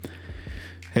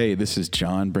Hey, this is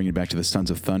John, bringing it back to the Sons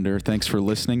of Thunder. Thanks for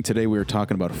listening. Today we are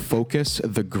talking about focus,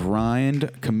 the grind,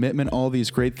 commitment, all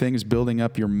these great things, building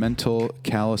up your mental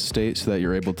callous state so that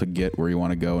you're able to get where you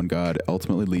want to go and God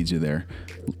ultimately leads you there.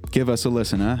 Give us a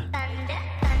listen, huh?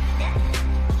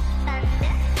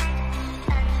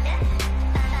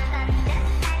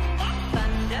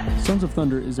 Sons of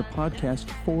Thunder is a podcast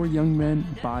for young men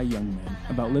by young men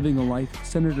about living a life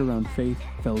centered around faith,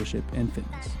 fellowship, and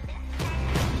fitness.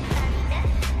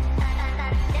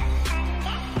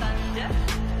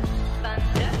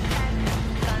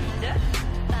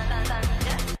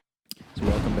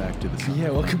 Welcome back to the Sons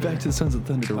of welcome Thunder. back to the Sons of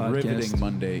Thunder The podcast. riveting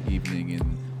Monday evening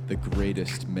in the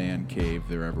greatest man cave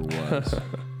there ever was.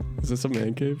 Is this a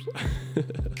man cave?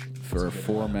 For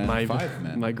 4 men, 5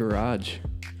 men. My garage.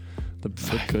 The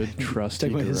good, trusty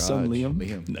Talking about garage. his son Liam.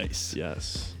 Liam. Nice.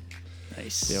 Yes.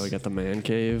 Nice. Yeah, we got the man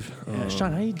cave. Yeah,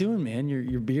 Sean, how you doing, man?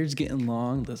 Your beard's getting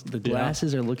long. The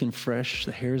glasses are looking fresh.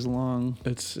 The hair's long.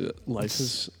 It's life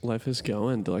is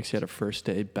going. Lexi had a first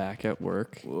day back at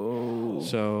work. Whoa.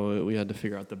 So we had to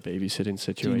figure out the babysitting Do you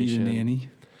situation. need a nanny?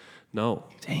 No.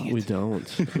 Dang it. We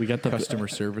don't. We got the Customer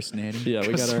service nanny. Yeah, we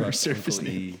got Customer our service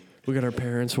nanny. we got our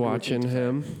parents watching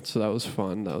him. So that was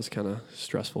fun. That was kind of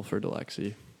stressful for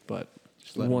Delexi, but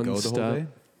Just let him go the whole day?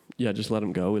 Yeah, just let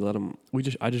him go.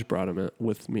 I just brought him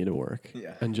with me to work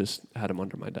and just had him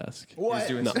under my desk. What?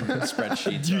 He was doing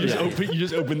spreadsheets. You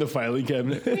just open the filing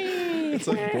cabinet. It's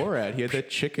like Borat. He had that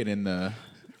chicken in the...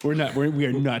 We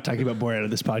are not talking about Borat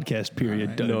on this podcast,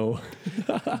 period. Done. No.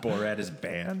 Borat is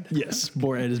banned. Yes,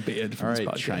 Borat is banned from All this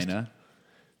right, podcast. China.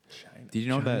 Did you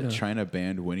know that China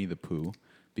banned Winnie the Pooh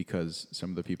because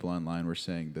some of the people online were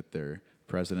saying that their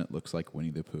president looks like Winnie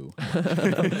the Pooh?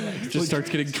 Just starts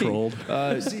getting trolled.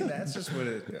 See, that's just what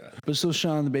it. But still,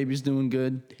 Sean, the baby's doing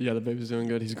good. Yeah, the baby's doing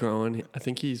good. He's growing. I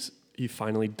think he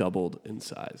finally doubled in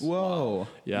size. Whoa.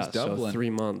 Yeah, He's so doubling. 3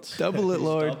 months. Double it,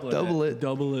 Lord. doubling it. Double it.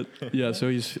 Double it. Yeah, so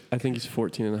I think he's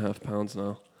 14 and a half pounds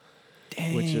now.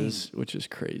 Dang. Which is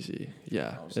crazy.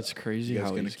 Yeah, it's crazy You guys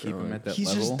how going he's to keep growing. him at that He's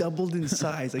level? just doubled in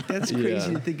size. Like, that's crazy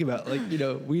Yeah. to think about. Like,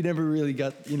 we never really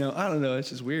got, I don't know. It's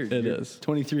just weird. It You're is.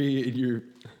 23 and you're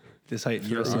this height for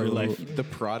the rest of your life. The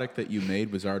product that you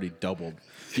made was already doubled.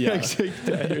 Yeah, You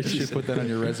should put that on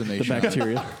your resume. the Sean.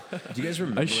 bacteria. Do you guys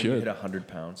remember when you should. hit 100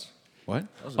 pounds? What?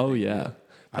 Oh yeah,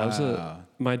 that was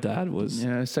my dad was.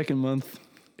 Yeah, second month.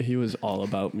 He was all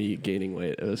about me gaining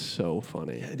weight. It was so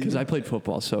funny because I played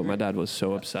football, so my dad was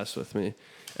so obsessed with me,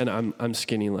 and I'm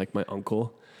skinny like my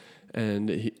uncle, and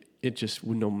it just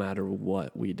no matter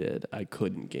what we did, I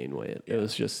couldn't gain weight. It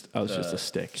was just I was just a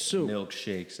stick.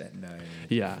 Milkshakes at 9.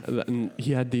 Yeah, and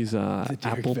he had these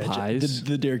apple pies.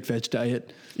 The Derek Vetch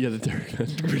diet. Yeah, the Derek.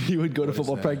 He would go to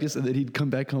football that? practice and then he'd come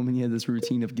back home and he had this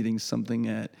routine of getting something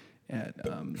at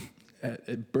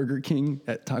Burger King,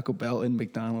 at Taco Bell, and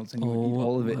McDonald's, and he would eat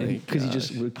all of it my because he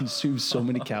just gosh. would consume so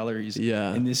many calories.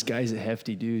 Yeah. And this guy's a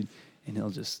hefty dude, and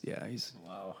he'll just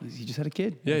he just had a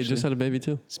kid. Yeah, he just actually. had a baby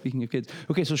too. Speaking of kids,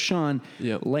 okay, so Sean,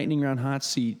 Yep. lightning round hot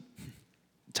seat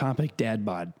topic: dad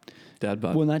bod. Dad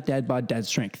bod. Well, not dad bod, dad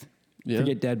strength. Yeah.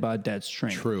 Forget dad bod, dad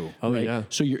strength. True. Oh, right? yeah.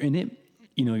 So you're in it.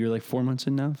 You're like 4 months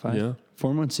in now. 5. Yeah.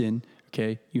 4 months in.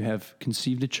 Okay, you have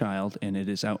conceived a child, and it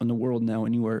is out in the world now,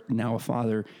 and you are now a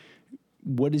father.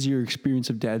 What is your experience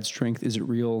of dad strength? Is it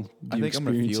real? Do I you think I'm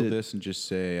going to experience feel it? this and just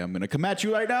say, I'm going to come at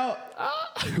you right now.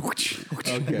 Okay.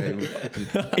 And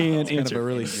Kind of answer. a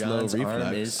really slow John's arm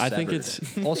reflex. is I think severed.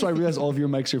 it's Also, I realize all of your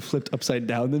mics are flipped upside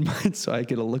down than mine, so I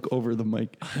get to look over the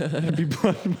mic and be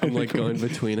blind. I'm like going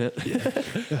between it.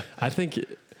 I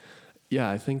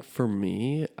think for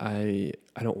me, I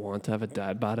don't want to have a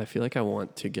dad bod. I feel like I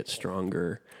want to get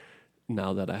stronger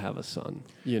now that I have a son,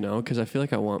 because I feel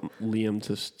like I want Liam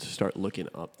to start looking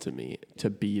up to me to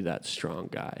be that strong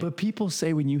guy. But people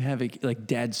say when you have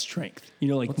dad strength,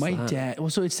 like What's my that? dad. Well,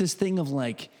 so it's this thing of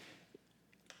like.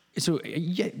 So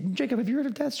yeah, Jacob, have you heard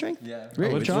of dad strength? Yeah.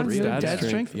 Right, Oh, it's John, you heard of dad dad strength?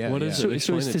 strength? Yeah, What is yeah. it?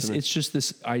 So Explain it's it this. to me. It's just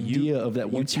this idea of that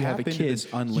once you have a tap into kid, this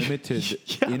unlimited,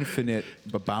 infinite,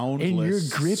 boundless and your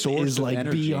grip source is of like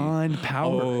energy. beyond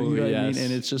power. Oh, you know what I yes. mean?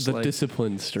 And it's just the like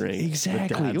discipline strength. the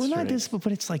exactly. dad Well, not strength. discipline,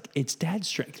 but it's like it's dad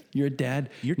strength. You're a dad.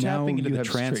 You're now tapping into you the have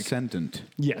strength. transcendent.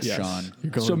 Yes. Sean.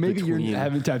 You're going So maybe between. you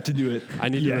haven't time to do it. I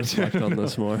need to yet. reflect on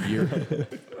this more.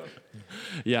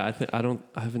 Yeah,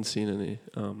 I haven't seen any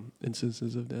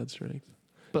instances of dad strength.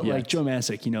 But Yeah. like Joe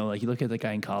Masick, like you look at the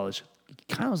guy in college, he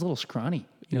kind of was a little scrawny.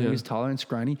 He Yeah. was taller and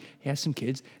scrawny. He has some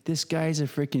kids. This guy's a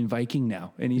freaking Viking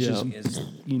now, and he's Yeah. just, and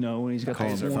he's got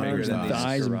Calling the it forearms fingers and on his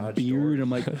thighs and garage beard. door. I'm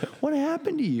like, what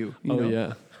happened to you? You Oh know?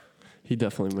 yeah, he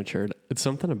definitely matured. It's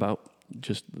something about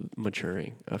just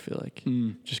maturing. I feel like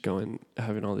just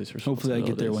having all these Hopefully, I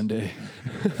get there one day.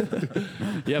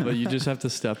 Yeah, but you just have to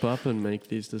step up and make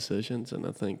these decisions, and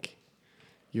I think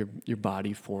your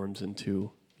body forms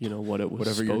into what it was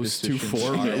Whatever your supposed to decisions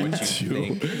form are, what you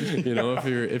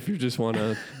into. If you just want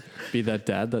to be that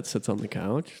dad that sits on the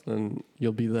couch, then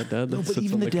you'll be that dad that No, sits but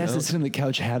even on the the dads that couch. sit on the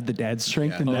couch have the dad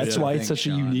strength, Yeah. and Oh, that's yeah. why it's Thanks, such a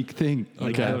Sean. unique thing.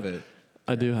 Like, Okay. have it.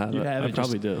 I do have you it. have I it,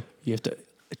 probably just- do. You have to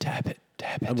tap it.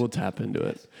 I will tap into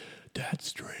it. Dad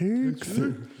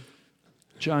strength.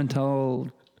 John,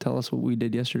 tell us what we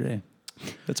did yesterday.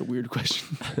 That's a weird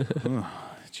question.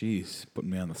 Jeez, putting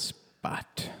me on the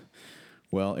spot.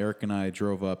 Well, Eric and I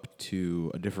drove up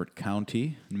to a different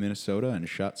county in Minnesota and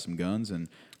shot some guns and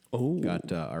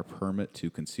got our permit to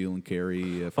conceal and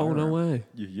carry a Oh, firearm. no way.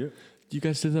 Yeah. You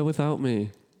guys did that without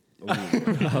me.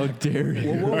 How dare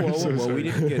you? Whoa. We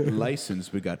didn't get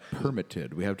licensed. We got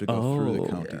permitted. We have to go through the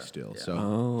county still. So,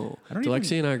 Oh. I don't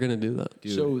Lexi and I are going to do that.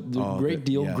 dude, So the Great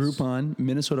Deal yes. Groupon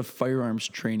Minnesota Firearms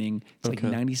Training. It's Okay.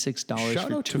 like $96 Shout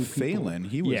for out two to people. Phelan.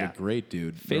 He was Yeah. a great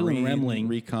dude. Phelan Marine Remling.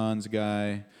 Recon's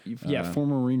guy. Yeah,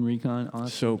 former Marine Recon. Awesome.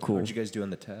 So cool. What'd you guys do on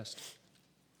the test?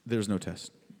 There's no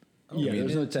test. Yeah,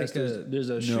 there's no didn't test. take a- There's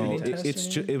a No, shooting test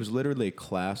test. it was literally a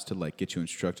class to like get you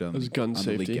instructed on, was gun on the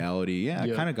safety? legality. Yeah,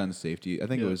 Yeah. kind of gun safety. I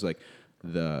think it Yeah. was like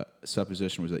the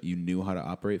supposition was that you knew how to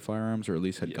operate firearms or at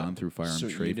least had gone through firearm So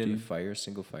you safety. didn't fire a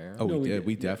single firearm? Oh, No, we we did. did.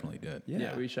 We definitely did.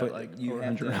 Yeah, we shot But like you over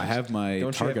have 100 to- I have my Don't you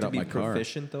have target to up be my car.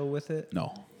 proficient though with it?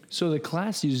 No. So the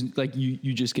class is like you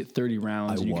just get 30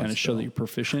 rounds I and you kind was, of show though. that you're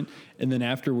proficient. And then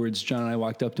afterwards, John and I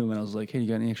walked up to him and I was like, "Hey, you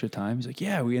got any extra time?" He's like,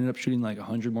 "Yeah." We ended up shooting like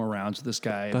 100 more rounds with this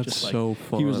guy. That's just like, so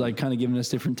He was fun. like kind of giving us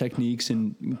different techniques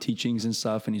and teachings and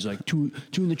stuff. And he's like, two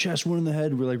in the chest, one in the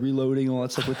head. We're like reloading all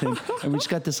that stuff with him. And we just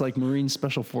got this like Marine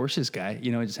Special Forces guy,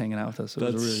 just hanging out with us. So it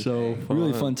That's was a really, so fun.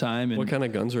 really fun time. And What kind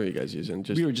of guns were you guys using?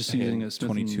 we were just using hand- a Smith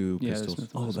 22 yeah, the pistols.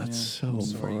 Smith & Oh, Wesson, that's yeah. so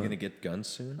So are you fun. gonna get guns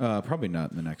soon? Probably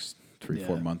not in the next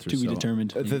 3-4 Yeah. months or To so. be determined.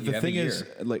 The You have a thing is,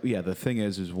 year. the thing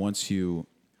is once you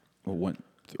went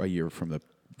a year from the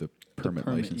permit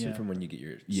permit, license. yeah. From when you get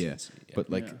your Yeah, CNC, but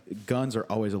like guns are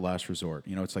always a last resort.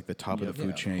 It's like the top of the food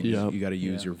Yeah. chain. Yeah. You got to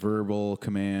use Yeah. your verbal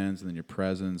commands and then your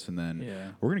presence, and then Yeah.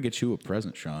 we're gonna get you a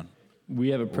present, Sean. We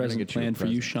have a gonna present get you a planned for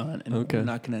you, present. Sean, and Okay. we're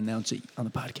not going to announce it on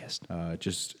the podcast.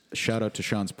 Just shout out to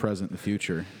Sean's present in the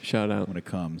future Shout out. when it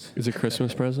comes. Is it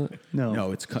Christmas present?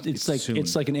 No, it's like soon.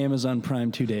 it's like an Amazon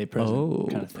Prime 2-day present Oh.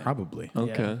 kind of thing. Probably.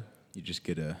 Okay. You just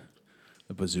get a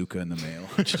bazooka in the mail.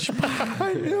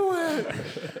 I knew it.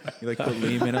 You like put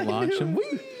Liam in at launch and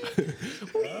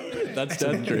That's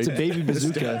dad It's a baby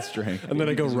bazooka. strength. And then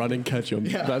I go run and catch him.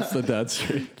 That's the dad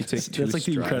streak. You take two That's like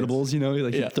the strides. Incredibles,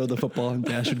 Like Yeah. you throw the football and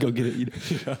Dash would go get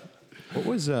it. What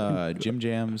was Jim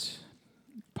Jam's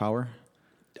power?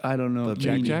 I don't know. Jack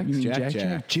You mean- Jacks? you mean Jack Jack Jack.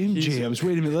 Jack? Jim Jams.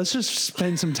 Wait a minute. Let's just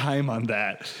spend some time on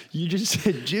that. You just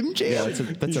said Jim Jams.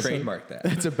 That's a trademark that.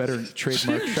 That's a better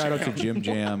trademark. Shout out to Jim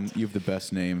Jam. You have the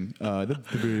best name. The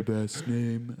very best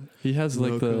name. He has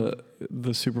like the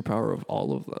superpower of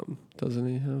all of them, doesn't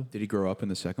he have? Did he grow up in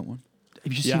the second one?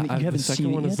 Have you Yeah, seen it? the You haven't second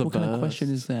seen one it is yet? the What kind of best.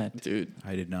 question is that? Dude,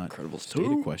 I did not Incredibles state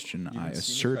 2? a question. I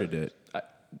asserted it.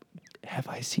 Have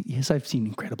I seen? Yes, I've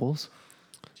seen Incredibles.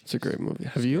 it's a great movie.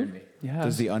 Have you? Yeah.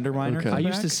 Does the Underminer Okay. come I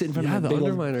used back? to sit in front Yeah, of the my big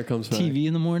old Underminer comes back. TV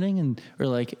in the morning, or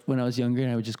like when I was younger,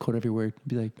 and I would just quote every word,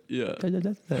 be like, Yeah. da, da,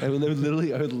 da, da. I would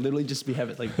literally just have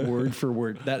it like word for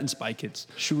word. That and Spy Kids.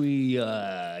 Should we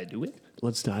do it?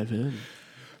 Let's dive in.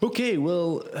 Okay,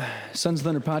 well, Sons of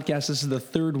Thunder podcast. This is the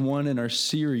third one in our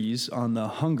series on the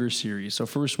Hunger series. So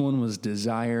first one was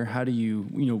desire. How do you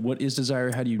what is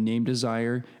desire? How do you name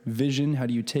desire? Vision. How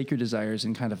do you take your desires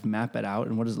and kind of map it out?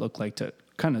 And what does it look like to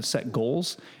kind of set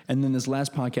goals? And then this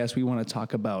last podcast, we want to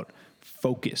talk about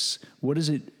focus. What does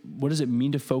it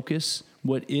mean to focus?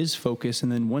 What is focus?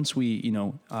 And then once we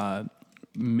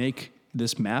make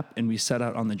this map and we set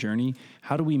out on the journey,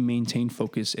 how do we maintain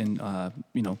focus and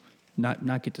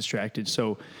not get distracted?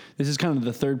 So this is kind of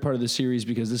the third part of the series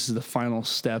because this is the final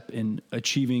step in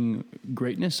achieving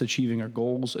greatness, achieving our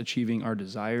goals, achieving our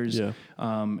desires. Yeah.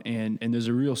 And there's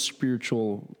a real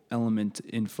spiritual element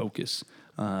in focus.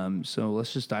 So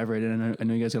let's just dive right in. I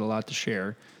know you guys got a lot to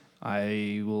share.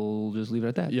 I will just leave it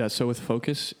at that. Yeah, so with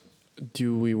focus,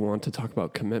 do we want to talk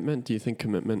about commitment? Do you think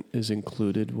commitment is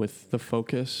included with the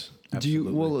focus?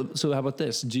 So how about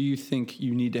this? Do you think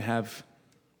you need to have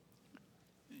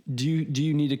do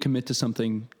you need to commit to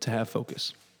something to have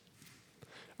focus?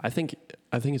 I think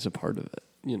it's a part of it,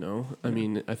 I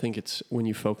mean, I think it's when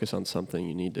you focus on something,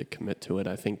 you need to commit to it.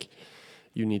 I think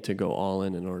you need to go all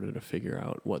in order to figure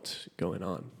out what's going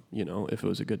on. You know, if it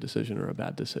was a good decision or a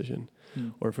bad decision,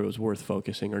 or if it was worth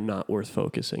focusing or not worth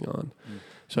focusing on.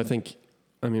 So I think,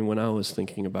 I mean, when I was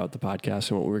thinking about the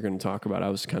podcast and what we were going to talk about, I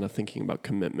was kind of thinking about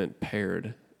commitment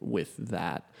paired with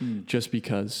that, just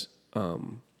because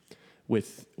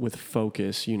with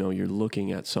focus, you know, you're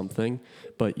looking at something,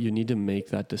 but you need to make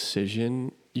that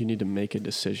decision. You need to make a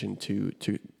decision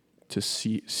to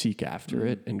seek after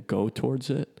it and go towards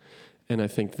it. And I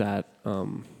think that, I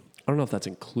don't know if that's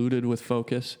included with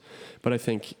focus, but I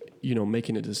think, you know,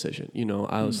 making a decision, you know,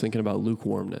 I was thinking about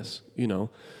lukewarmness, you know,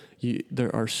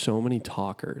 there are so many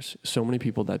talkers, so many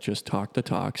people that just talk the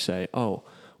talk, say, oh,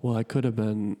 well, I could have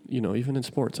been, you know, even in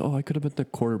sports, oh, I could have been the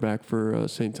quarterback for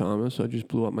St. Thomas. I just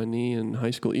blew up my knee in high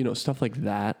school, you know, stuff like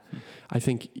that. I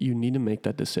think you need to make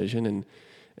that decision,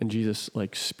 and Jesus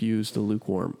like spews the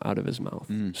lukewarm out of his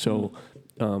mouth. So,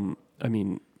 I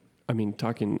mean,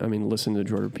 listen to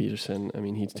Jordan Peterson. I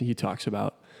mean, he talks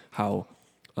about how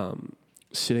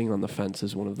sitting on the fence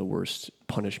is one of the worst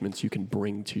punishments you can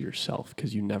bring to yourself,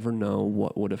 because you never know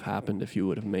what would have happened if you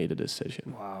would have made a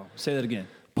decision. Wow. Say that again.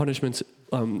 Punishments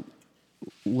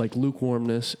like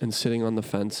lukewarmness and sitting on the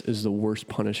fence is the worst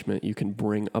punishment you can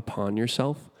bring upon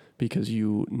yourself, because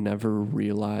you never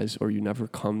realize or you never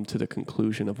come to the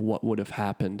conclusion of what would have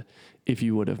happened if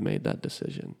you would have made that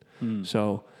decision.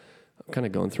 So I'm kind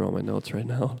of going through all my notes right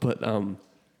now, but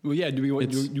Well, yeah. Do we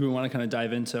want to kind of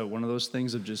dive into one of those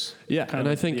things of just kind and of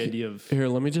I think the idea of here,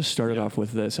 let me just start it off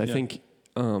with this. I think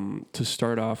to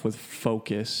start off with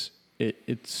focus,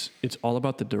 it's all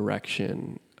about the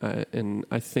direction, and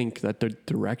I think that the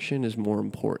direction is more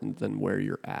important than where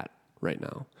you're at right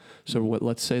now. So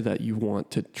let's say that you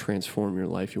want to transform your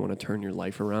life, you want to turn your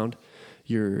life around.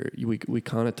 We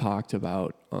kind of talked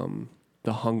about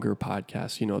the Hunger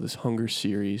podcast, you know, this Hunger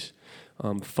series,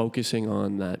 focusing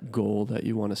on that goal that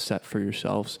you want to set for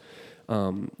yourselves.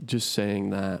 Just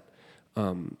saying that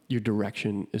your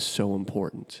direction is so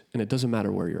important, and it doesn't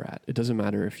matter where you're at. It doesn't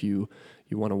matter if you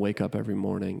want to wake up every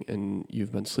morning and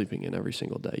you've been sleeping in every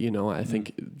single day. You know, I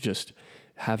think just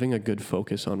having a good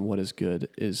focus on what is good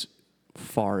is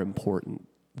far important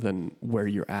than where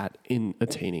you're at in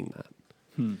attaining that.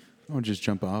 I'll just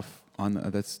jump off on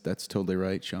that's totally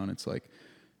right, Sean. It's like,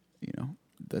 you know,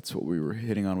 that's what we were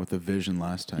hitting on with the vision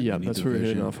last time. Yeah, You need that's the what we're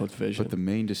vision, hitting off with vision. But the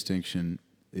main distinction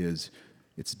is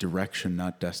it's direction,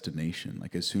 not destination.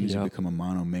 Like as soon as you become a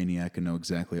monomaniac and know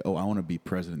exactly, oh, I want to be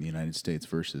president of the United States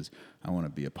versus I want to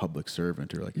be a public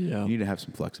servant, or like you need to have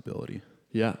some flexibility.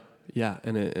 Yeah. Yeah,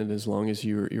 and as long as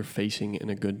you're facing in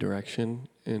a good direction,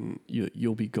 and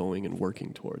you'll be going and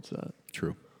working towards that.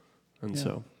 True. And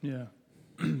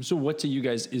So what to you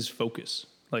guys is focus?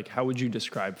 Like, how would you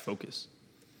describe focus?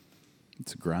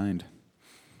 It's a grind.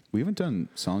 We haven't done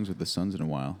songs with the Sons in a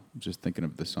while. Just thinking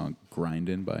of the song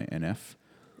 "Grindin'" by NF.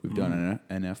 We've done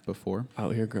NF before.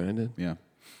 Out here grinding. Yeah.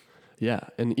 Yeah,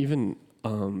 and even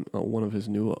one of his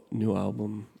new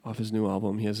album, off his new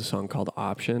album, he has a song called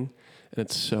 "Option," and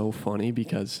it's so funny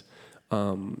because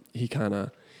he kind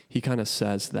of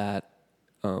says that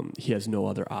he has no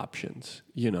other options.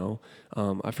 You know,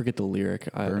 I forget the lyric.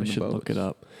 I should look it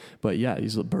up. But yeah,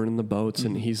 he's burning the boats,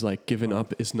 and he's like, giving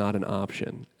up is not an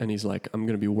option. And he's like, I'm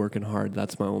going to be working hard.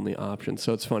 That's my only option.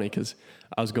 So it's funny because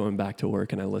I was going back to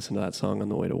work and I listened to that song on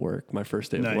the way to work, my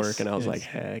first day of work. And I was like,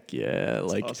 heck yeah.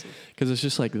 That's like, because it's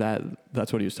just like that.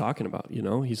 That's what he was talking about. You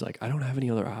know, he's like, I don't have any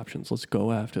other options. Let's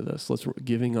go after this.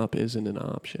 Giving up isn't an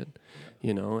option,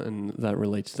 you know, and that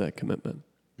relates to that commitment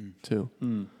too.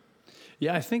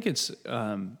 Yeah, I think it's.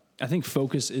 I think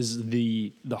focus is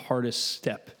the hardest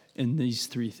step in these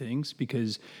three things,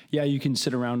 because you can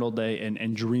sit around all day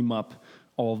and dream up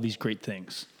all of these great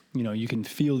things. You know, you can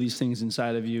feel these things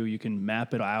inside of you. You can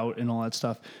map it out and all that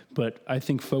stuff. But I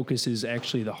think focus is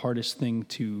actually the hardest thing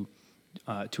to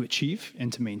achieve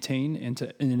and to maintain,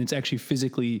 and it's actually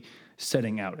physically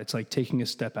setting out. It's like taking a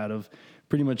step out of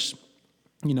pretty much,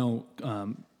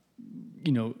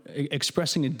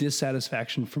 expressing a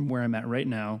dissatisfaction from where I'm at right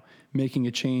now, making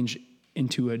a change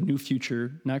into a new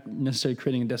future, not necessarily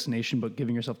creating a destination, but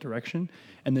giving yourself direction,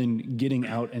 and then getting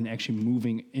out and actually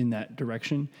moving in that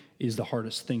direction is the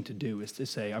hardest thing to do, is to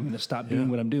say, I'm going to stop doing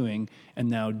what I'm doing and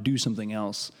now do something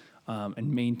else,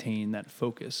 and maintain that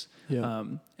focus. Yeah.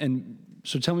 And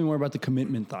so tell me more about the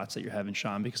commitment thoughts that you're having,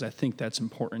 Sean, because I think that's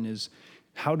important, is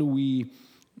how do we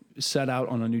set out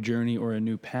on a new journey or a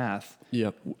new path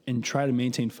and try to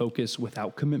maintain focus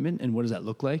without commitment, and what does that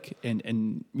look like?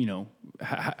 And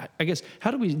I guess,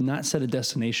 how do we not set a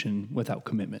destination without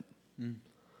commitment?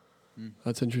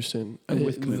 That's interesting. And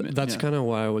with commitment, That's yeah. kind of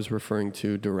why I was referring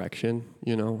to direction,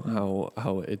 you know,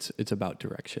 how it's about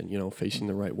direction, you know, facing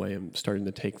the right way and starting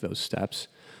to take those steps.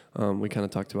 We kind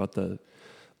of talked about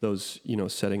those, you know,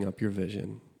 setting up your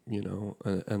vision, you know,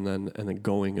 and then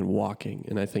going and walking.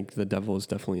 And I think the devil is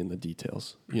definitely in the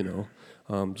details, you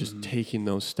know, just taking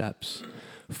those steps,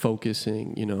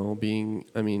 focusing, you know,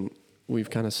 we've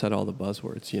kind of said all the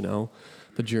buzzwords, you know.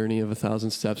 The journey of 1,000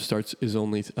 steps is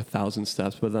only 1,000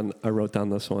 steps, but then I wrote down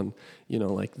this one, you know,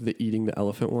 like the eating the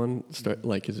elephant one, it's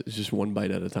just one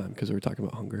bite at a time because we were talking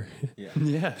about hunger.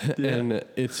 Yeah. And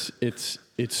it's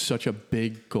such a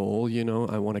big goal, you know.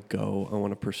 I want to go, I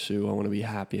want to pursue, I want to be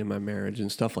happy in my marriage and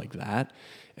stuff like that.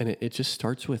 And it just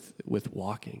starts with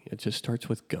walking. It just starts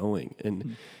with going.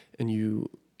 And you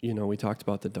know, we talked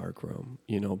about the dark room,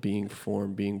 you know, being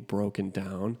formed, being broken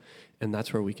down, and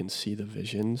that's where we can see the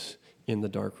visions in the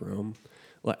dark room,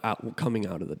 coming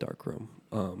out of the dark room.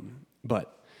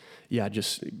 But yeah,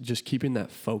 just keeping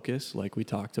that focus, like we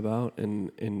talked about,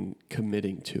 and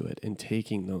committing to it and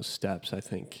taking those steps, I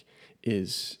think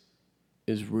is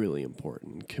really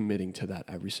important. Committing to that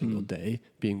every single day,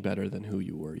 being better than who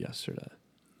you were yesterday.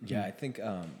 Yeah, I think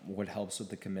what helps with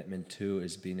the commitment too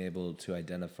is being able to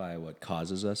identify what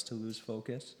causes us to lose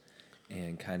focus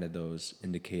and kind of those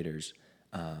indicators.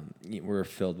 We're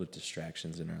filled with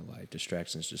distractions in our life,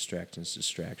 distractions.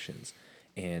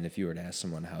 And if you were to ask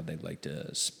someone how they'd like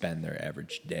to spend their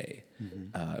average day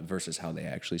versus how they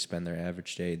actually spend their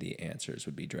average day, the answers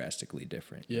would be drastically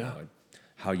different. Yeah. You know,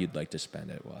 how you'd like to spend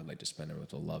it. Well, I'd like to spend it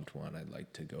with a loved one. I'd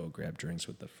like to go grab drinks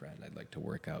with a friend. I'd like to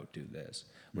work out, do this.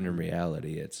 When in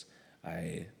reality,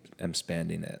 I am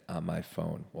spending it on my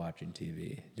phone, watching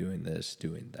TV, doing this,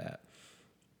 doing that.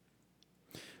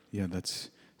 Yeah, that's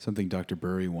something Dr.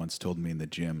 Burry once told me in the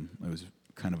gym. It was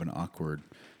kind of an awkward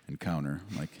encounter.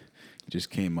 Like, he just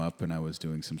came up and I was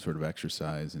doing some sort of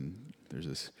exercise, and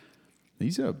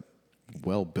he's a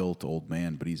well-built old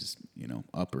man, but he's, you know,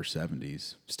 upper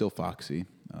 70s, still foxy.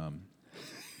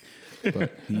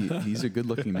 But he's a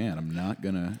good-looking man. I'm not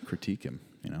going to critique him,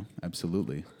 you know,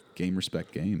 absolutely. Game,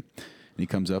 respect, game. And he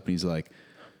comes up and he's like,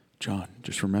 John,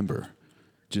 just remember,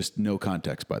 just no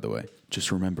context, by the way,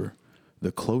 just remember,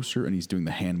 the closer, and he's doing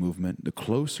the hand movement, the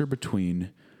closer between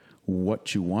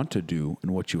what you want to do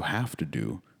and what you have to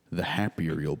do, the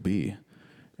happier you'll be.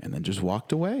 And then just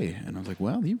walked away. And I was like,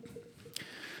 well, you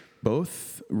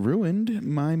both ruined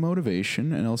my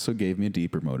motivation and also gave me a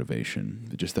deeper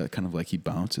motivation. Just that kind of like he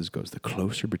bounces, goes, the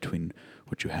closer between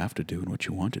what you have to do and what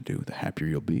you want to do, the happier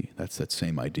you'll be. That's that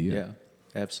same idea. Yeah,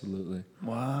 absolutely.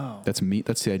 Wow. That's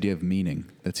the idea of meaning.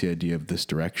 That's the idea of this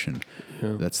direction.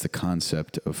 Yeah. That's the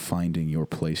concept of finding your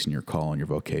place and your call and your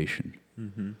vocation.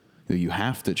 Mm-hmm. You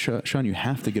have to, Sean, you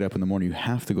have to get up in the morning. You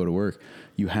have to go to work.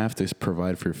 You have to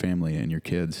provide for your family and your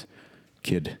kid.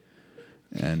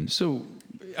 And So,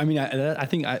 I mean, I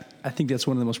think that's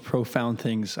one of the most profound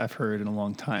things I've heard in a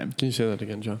long time. Can you say that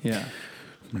again, John? Yeah.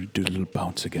 I'm going to do a little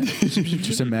bounce again.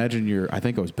 Just imagine I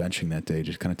think I was benching that day,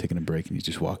 just kind of taking a break, and he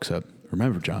just walks up.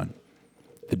 Remember, John,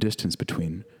 the distance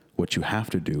between what you have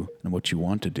to do and what you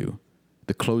want to do,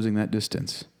 the closing that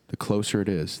distance, the closer it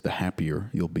is, the happier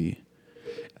you'll be.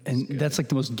 And that's like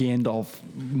the most Gandalf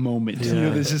moment. Yeah. You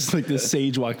know, this is like the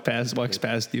sage walks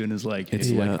past you and is like, It's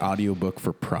Yeah. like audiobook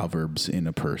for Proverbs in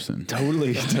a person.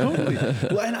 totally.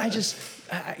 Well, and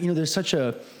there's such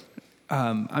a,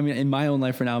 in my own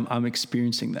life right now, I'm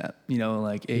experiencing that, you know,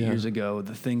 like 8 years ago,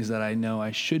 the things that I know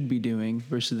I should be doing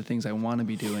versus the things I want to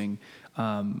be doing.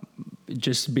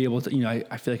 Just be able to, you know,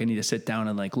 I feel like I need to sit down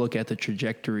and like look at the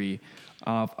trajectory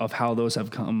of how those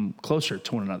have come closer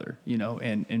to one another, you know,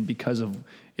 and because of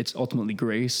it's ultimately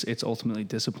grace, it's ultimately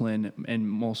discipline, and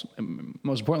most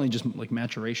importantly, just like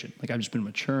maturation. Like I've just been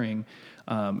maturing,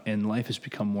 and life has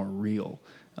become more real,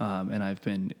 and I've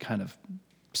been kind of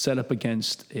set up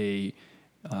against this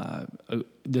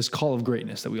call of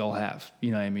greatness that we all have. You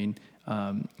know what I mean?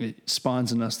 It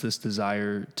spawns in us this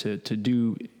desire to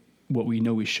do what we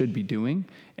know we should be doing,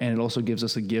 and it also gives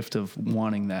us a gift of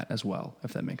wanting that as well,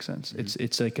 if that makes sense. Mm-hmm.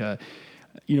 It's like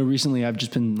recently I've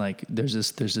just been like, there's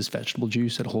this vegetable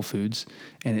juice at Whole Foods,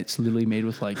 and it's literally made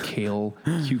with like kale,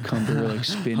 cucumber, like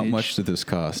spinach. How much did this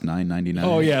cost? $9.99.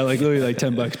 Oh yeah, like literally like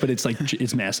 $10, but it's like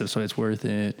it's massive, so it's worth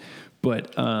it.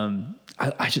 But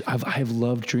I've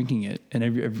loved drinking it, and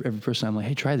every person I'm like,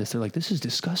 hey, try this. They're like, this is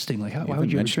disgusting. Like, why would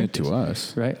you ever mention drink it to this?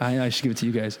 us? Right? I should give it to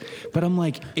you guys. But I'm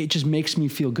like, it just makes me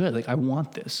feel good. Like I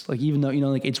want this. Like even though, you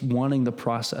know, like it's wanting the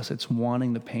process, it's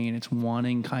wanting the pain, it's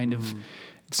wanting kind of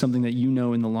something that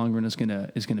in the long run is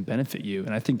gonna benefit you.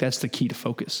 And I think that's the key to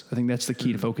focus. I think that's the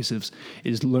key to focus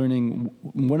is learning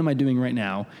what am I doing right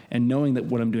now, and knowing that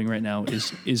what I'm doing right now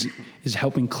is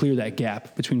helping clear that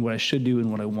gap between what I should do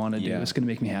and what I want to do. It's going to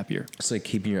make me happier. It's like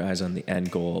keeping your eyes on the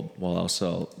end goal while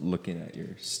also looking at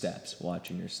your steps,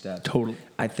 watching your steps. Totally.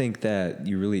 I think that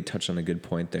you really touched on a good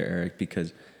point there, Eric,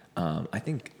 because I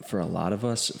think for a lot of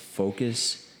us,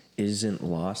 focus isn't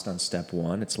lost on step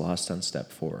 1, it's lost on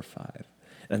step 4 or 5.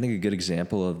 And I think a good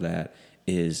example of that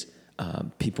is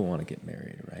people want to get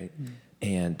married, right?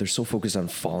 And they're so focused on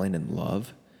falling in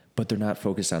love, but they're not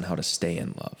focused on how to stay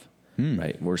in love.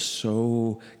 Right? We're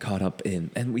so caught up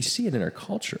in, and we see it in our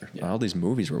culture. All these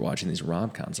movies we're watching, these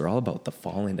rom-coms, they're all about the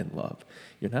falling in love.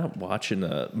 You're not watching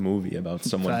a movie about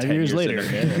someone 5 10 years later. in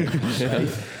a marriage,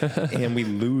 right? And we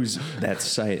lose that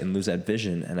sight and lose that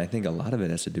vision. And I think a lot of it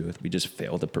has to do with we just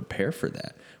fail to prepare for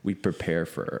that. We prepare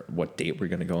for what date we're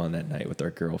going to go on that night with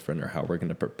our girlfriend, or how we're going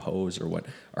to propose, or what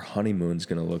our honeymoon's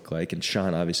going to look like. And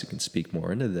Sean obviously can speak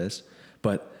more into this,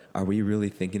 but are we really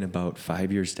thinking about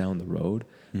 5 years down the road?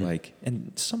 Like,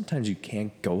 and sometimes you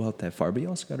can't go out that far, but you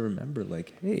also got to remember,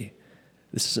 like, hey,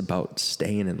 this is about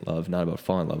staying in love, not about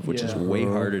falling in love, which is way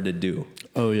harder to do.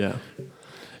 Oh yeah.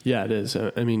 Yeah, it is.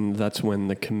 I mean, that's when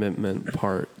the commitment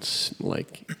part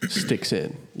sticks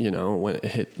in, when it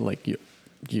hit, like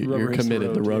you're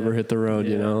committed, the rubber hit the road,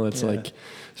 it's like,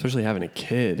 especially having a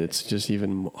kid, it's just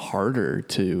even harder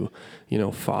to,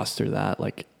 foster that.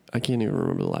 Like, I can't even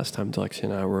remember the last time Lexi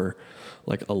and I were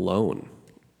like alone.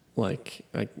 Like,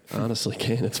 I honestly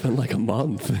can't. It's been like a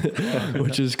month,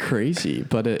 which is crazy.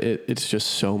 But it's just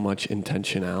so much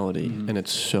intentionality, and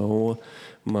it's so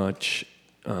much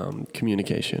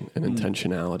communication and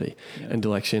intentionality. And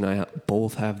Lexi and I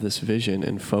both have this vision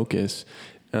and focus,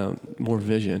 more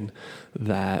vision,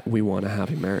 that we want a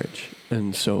happy marriage.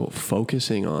 And so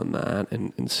focusing on that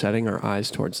and setting our eyes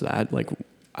towards that, like,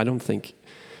 I don't think,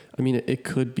 it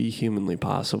could be humanly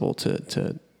possible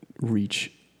to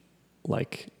reach,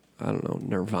 like, I don't know,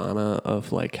 nirvana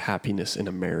of like happiness in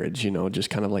a marriage,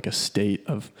 just kind of like a state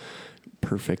of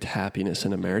perfect happiness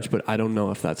in a marriage. But I don't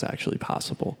know if that's actually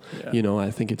possible.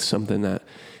 I think it's something that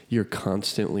you're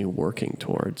constantly working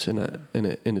towards, and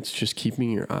it's just keeping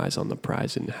your eyes on the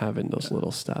prize and having those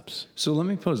little steps. So let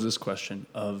me pose this question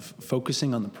of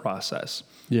focusing on the process.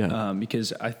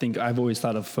 Because I think I've always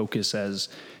thought of focus as,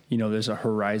 there's a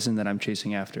horizon that I'm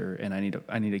chasing after, and I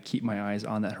need to keep my eyes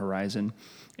on that horizon.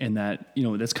 And that,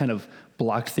 that's kind of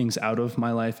blocked things out of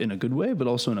my life in a good way, but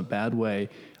also in a bad way.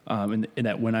 And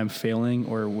that when I'm failing,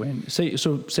 or when say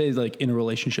like in a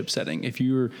relationship setting, if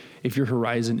your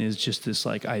horizon is just this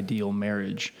like ideal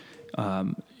marriage,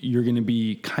 you're going to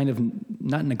be kind of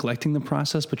not neglecting the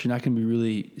process, but you're not going to be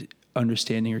really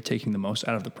understanding or taking the most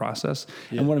out of the process.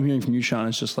 And what I'm hearing from you, Sean,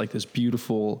 is just like this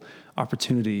beautiful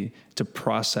opportunity to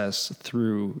process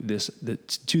through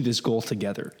to this goal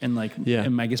together. And like,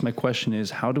 and I guess my question is,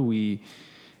 how do we,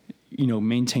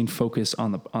 maintain focus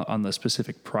on the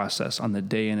specific process, on the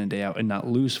day in and day out, and not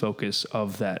lose focus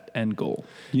of that end goal?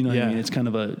 You know what I mean? It's kind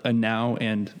of a now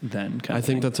and then kind of I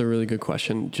think that's a really good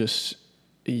question.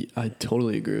 I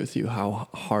totally agree with you how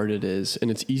hard it is. And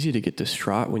it's easy to get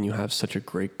distraught when you have such a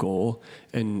great goal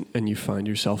and you find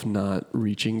yourself not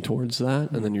reaching towards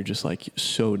that. And then you're just like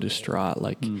so distraught.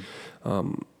 Like,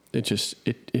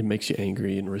 it makes you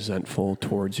angry and resentful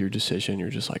towards your decision.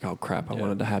 You're just like, oh crap, I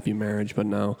wanted a happy marriage, but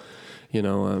now,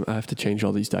 I have to change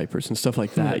all these diapers and stuff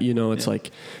like that. It's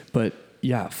like, but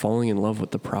falling in love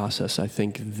with the process, I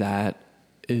think that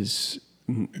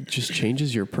just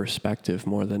changes your perspective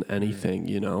more than anything,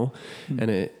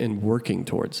 and working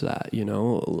towards that,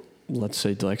 let's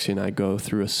say Lexi and I go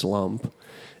through a slump,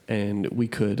 and we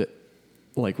could,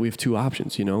 like, we have two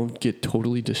options, get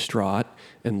totally distraught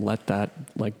and let that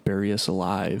like bury us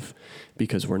alive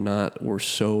because we're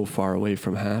so far away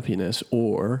from happiness,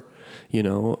 or,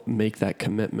 make that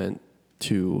commitment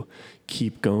to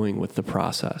keep going with the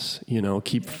process,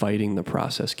 keep fighting the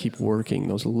process, keep working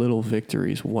those little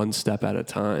victories one step at a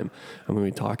time. And when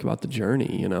we talk about the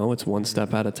journey, it's one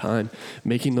step at a time,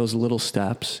 making those little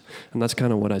steps. And that's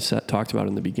kind of what I talked about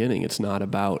in the beginning. It's not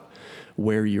about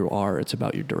where you are, it's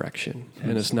about your direction. Yes.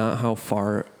 And it's not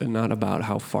about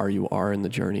how far you are in the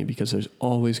journey, because there's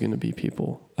always going to be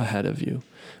people ahead of you.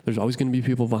 There's always going to be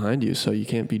people behind you. So you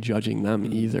can't be judging them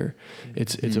either.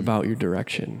 It's about your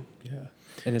direction.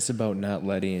 And it's about not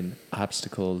letting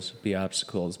obstacles,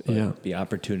 but be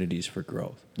opportunities for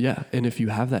growth. Yeah. And if you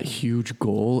have that huge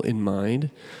goal in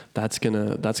mind, that's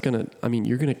gonna,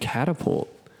 you're gonna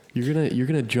catapult. You're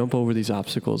gonna jump over these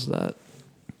obstacles that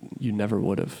you never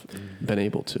would have been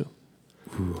able to.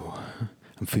 Ooh.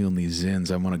 I'm feeling these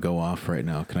zins. I want to go off right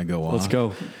now. Can I go off? Let's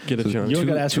go. Get it, John. You don't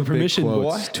gotta ask for permission,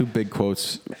 boy. Two big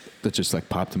quotes that just like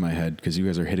popped in my head because you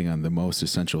guys are hitting on the most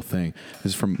essential thing.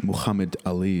 This is from Muhammad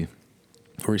Ali,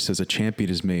 where he says, a champion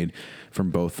is made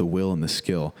from both the will and the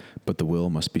skill, but the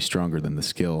will must be stronger than the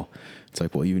skill. It's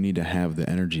like, well, you need to have the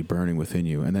energy burning within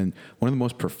you. And then one of the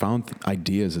most profound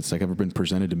ideas that's like ever been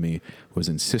presented to me was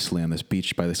in Sicily on this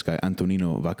beach by this guy,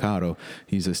 Antonino Vaccaro.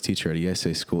 He's this teacher at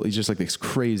IESE school. He's just like this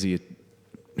crazy,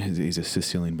 he's a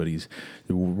Sicilian, but he's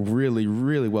a really,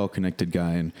 really well-connected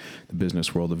guy in the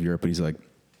business world of Europe. But he's like,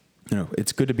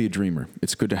 it's good to be a dreamer.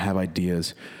 It's good to have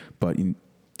ideas, but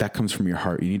that comes from your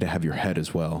heart. You need to have your head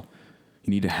as well. You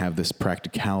need to have this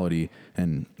practicality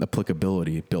and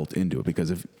applicability built into it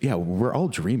because we're all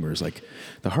dreamers. Like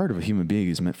the heart of a human being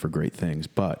is meant for great things,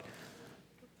 but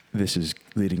this is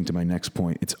leading to my next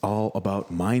point. It's all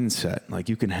about mindset. Like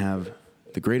you can have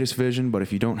the greatest vision, but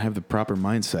if you don't have the proper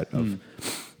mindset of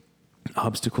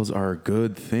obstacles are a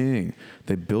good thing.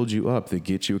 They build you up. They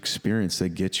get you experience. They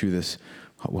get you this.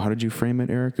 How did you frame it,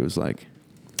 Eric? It was like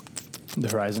the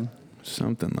horizon.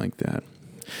 Something like that.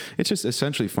 It's just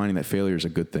essentially finding that failure is a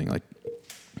good thing. Like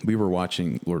we were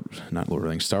watching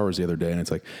Star Wars the other day, and it's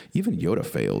like even Yoda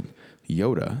failed.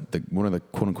 Yoda, one of the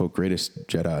quote unquote greatest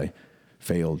Jedi,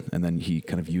 failed, and then he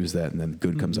kind of used that, and then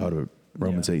good comes out of it.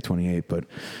 Romans 8:28. But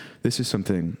this is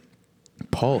something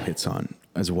Paul hits on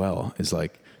as well. Is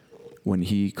like when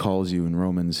he calls you in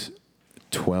Romans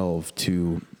 12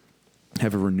 to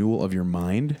have a renewal of your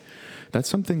mind. That's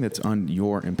something that's on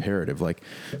your imperative. Like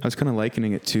I was kind of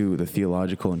likening it to the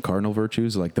theological and cardinal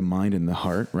virtues, like the mind and the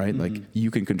heart, right? Like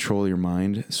you can control your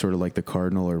mind, sort of like the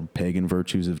cardinal or pagan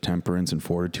virtues of temperance and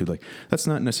fortitude. Like that's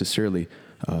not necessarily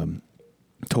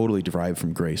totally derived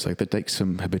from grace. Like that takes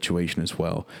some habituation as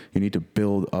well. You need to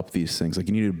build up these things. Like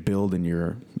you need to build in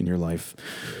your life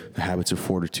the habits of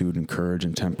fortitude and courage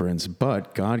and temperance.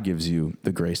 But God gives you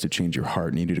the grace to change your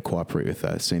heart, and you need to cooperate with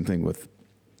that. Same thing with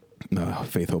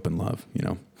faith, hope, and love,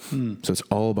 So it's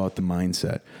all about the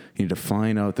mindset. You need to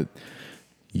find out that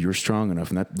you're strong enough.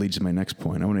 And that leads to my next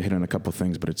point. I want to hit on a couple of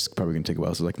things, but it's probably going to take a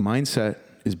while. So like mindset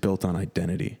is built on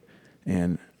identity,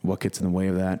 and what gets in the way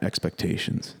of that?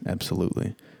 Expectations.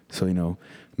 Absolutely. So,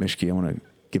 Mishki, I want to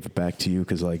give it back to you.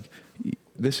 Cause like,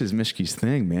 this is Mishki's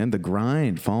thing, man. The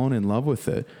grind, falling in love with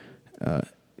it. I'm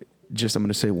going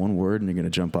to say one word and you're going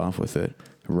to jump off with it.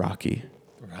 Rocky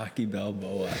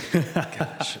Balboa.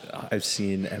 Gosh, I've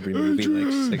seen every movie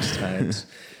like 6 times.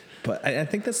 But I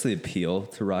think that's the appeal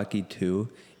to Rocky too,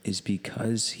 is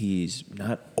because he's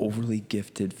not overly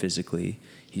gifted physically.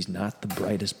 He's not the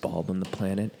brightest bulb on the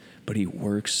planet, but he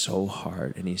works so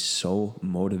hard and he's so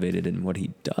motivated in what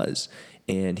he does.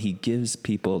 And he gives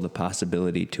people the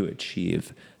possibility to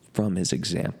achieve from his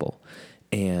example.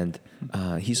 And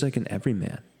he's like an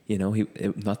everyman.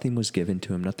 Nothing was given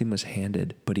to him, nothing was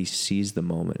handed, but he sees the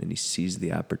moment and he sees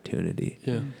the opportunity.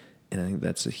 Yeah. And I think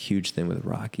that's a huge thing with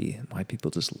Rocky and why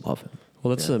people just love him.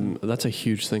 Well, that's a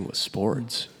huge thing with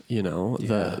sports.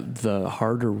 The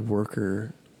harder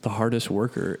worker, the hardest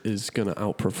worker is going to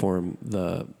outperform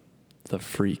the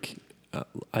freak.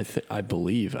 I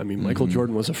believe. I mean, Michael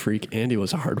Jordan was a freak and he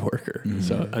was a hard worker.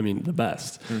 So, I mean, the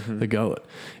best, the GOAT,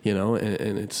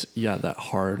 and it's, that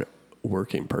hard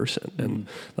working person. And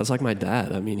that's like my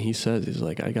dad. I mean, he's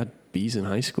like, I got B's in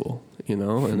high school,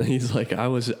 and he's like, I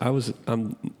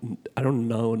don't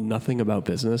know nothing about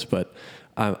business, but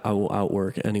I will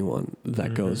outwork anyone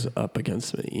that goes up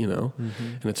against me, and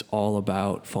it's all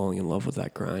about falling in love with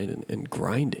that grind and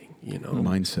grinding,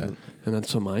 mindset. And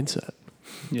that's a mindset.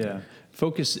 Yeah.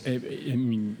 Focus. I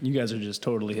mean, you guys are just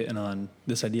totally hitting on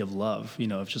this idea of love,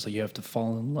 it's just like you have to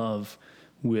fall in love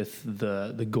with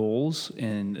the goals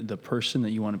and the person that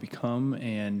you want to become,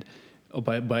 and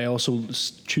by also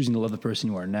choosing to love the person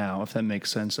you are now, if that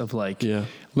makes sense, of like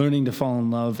learning to fall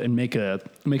in love and make a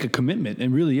commitment.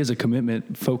 And really is a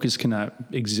commitment. Focus cannot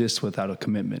exist without a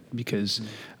commitment, because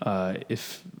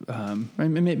if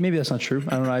maybe that's not true.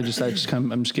 I don't know.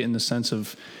 I'm just getting the sense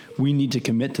of we need to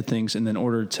commit to things, and in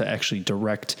order to actually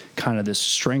direct kind of this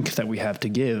strength that we have to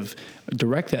give,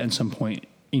 direct that at some point,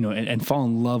 and fall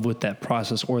in love with that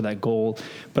process or that goal.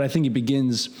 But I think it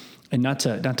begins, and not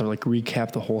to like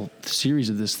recap the whole series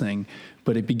of this thing,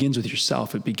 but it begins with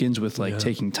yourself. It begins with like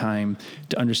taking time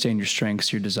to understand your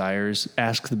strengths, your desires,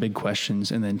 ask the big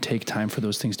questions, and then take time for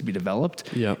those things to be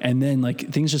developed. Yeah. And then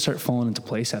like things just start falling into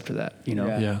place after that,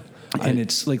 Yeah. And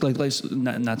it's like not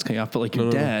to cut you off, but like your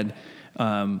dad,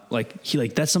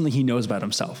 that's something he knows about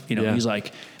himself. He's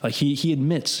like he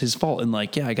admits his fault and I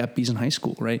got B's in high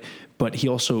school, right? But he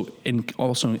also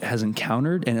has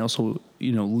encountered and also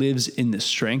lives in the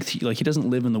strength. He doesn't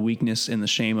live in the weakness and the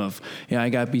shame of, I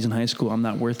got B's in high school, I'm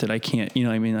not worth it, I can't,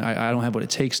 I don't have what it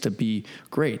takes to be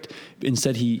great.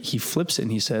 Instead, he flips it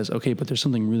and he says, okay, but there's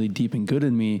something really deep and good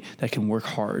in me that can work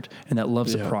hard and that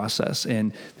loves the process.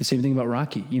 And the same thing about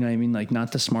Rocky, like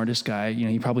not the smartest guy,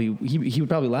 he would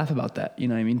probably laugh about that,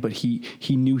 but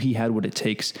he knew he had what it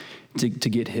takes to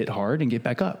get hit hard and get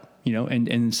back up. And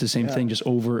it's the same thing just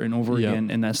over and over again.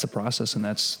 And that's the process, and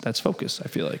that's focus, I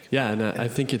feel like. Yeah. And I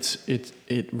think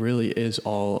it really is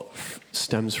all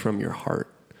stems from your heart.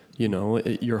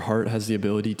 Your heart has the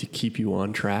ability to keep you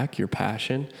on track, your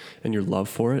passion and your love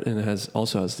for it. And it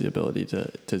also has the ability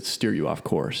to steer you off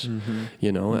course,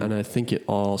 and I think it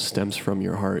all stems from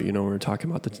your heart. We're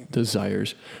talking about the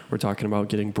desires, we're talking about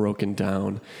getting broken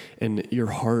down, and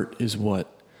your heart is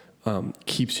what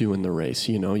keeps you in the race.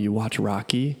 You watch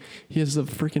Rocky, he has the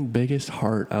freaking biggest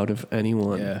heart out of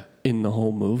anyone in the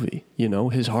whole movie.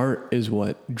 His heart is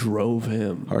what drove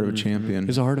him. Heart of a champion.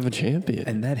 His heart of a champion.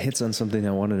 And that hits on something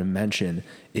I wanted to mention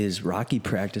is Rocky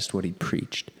practiced what he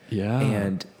preached. Yeah.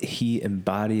 And he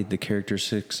embodied the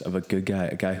characteristics of a good guy,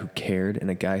 a guy who cared and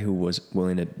a guy who was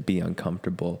willing to be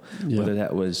uncomfortable, whether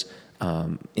that was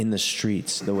in the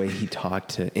streets, the way he talked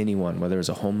to anyone, whether it was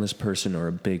a homeless person or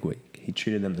a bigwig. He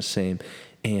treated them the same.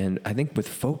 And I think with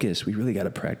focus, we really got to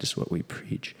practice what we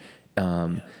preach.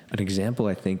 An example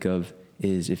I think of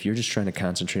is if you're just trying to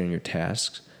concentrate on your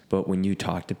tasks, but when you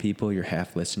talk to people, you're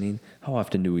half listening. How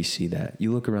often do we see that?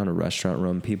 You look around a restaurant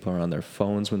room, people are on their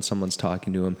phones when someone's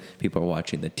talking to them. People are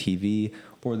watching the TV,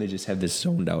 or they just have this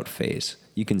zoned out face.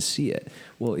 You can see it.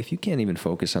 Well, if you can't even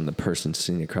focus on the person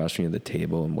sitting across from you at the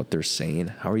table and what they're saying,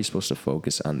 how are you supposed to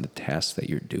focus on the tasks that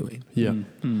you're doing? Yeah.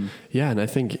 Mm-hmm. Yeah. And I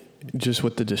think just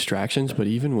with the distractions, but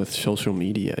even with social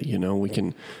media, we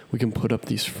can put up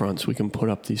these fronts, we can put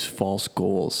up these false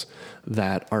goals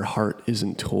that our heart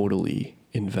isn't totally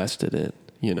invested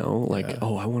in,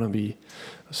 oh, I want to be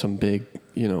some big,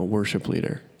 worship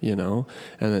leader, and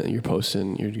then you're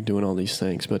posting, you're doing all these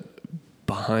things, but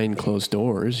behind closed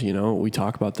doors, we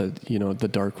talk about the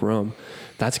dark room.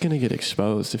 That's going to get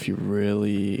exposed if you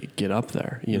really get up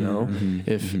there,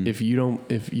 if you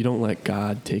don't let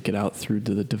God take it out through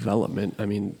to the development,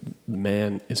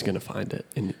 man is going to find it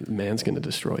and man's going to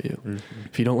destroy you. Mm-hmm.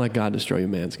 If you don't let God destroy you,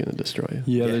 man's going to destroy you.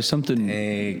 Yeah. There's something.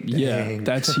 Dang.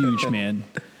 That's huge, man.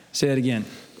 Say that again.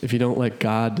 If you don't let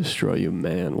God destroy you,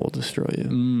 man will destroy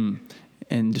you.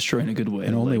 And destroy in a good way.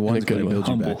 And only one's going to build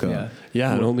you back up.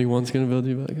 Yeah, and only one's going to build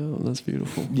you back up. That's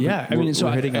beautiful. Yeah,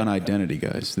 we're hitting on identity,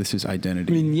 guys. This is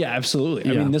identity. Absolutely.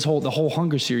 Yeah. The whole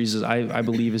Hunger series is, I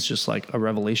believe, is just like a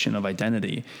revelation of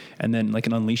identity, and then like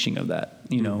an unleashing of that,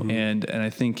 and I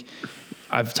think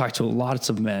I've talked to lots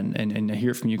of men, and I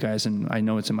hear it from you guys, and I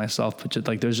know it's in myself, but just,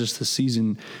 like, there's just this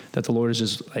season that the Lord is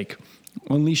just like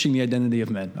unleashing the identity of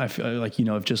men. I feel like,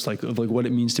 of what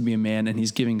it means to be a man, and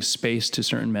he's giving space to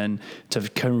certain men to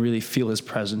kind of really feel his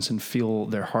presence and feel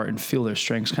their heart and feel their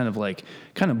strengths. It's like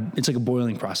a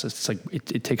boiling process. It's like,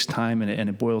 it takes time and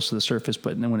it boils to the surface,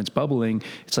 but then when it's bubbling,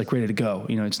 it's like ready to go,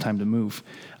 it's time to move.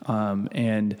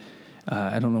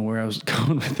 I don't know where I was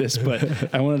going with this,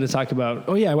 but I wanted to talk about,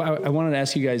 I wanted to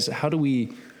ask you guys, how do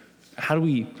we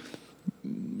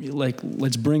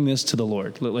let's bring this to the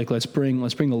Lord. Let's bring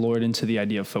the Lord into the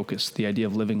idea of focus, the idea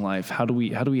of living life. How do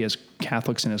we as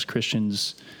Catholics and as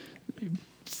Christians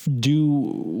do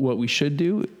what we should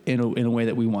do in a way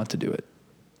that we want to do it?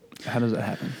 How does that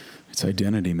happen? It's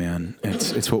identity, man.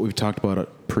 It's what we've talked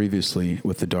about previously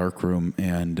with the dark room,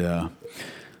 and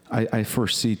I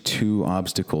foresee two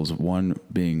obstacles. One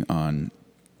being on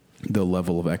the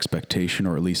level of expectation,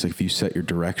 or at least if you set your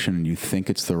direction and you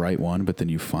think it's the right one, but then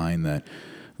you find that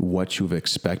what you've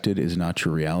expected is not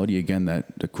your reality. Again,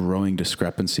 the growing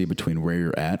discrepancy between where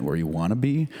you're at, where you want to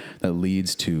be, that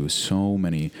leads to so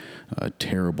many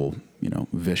terrible,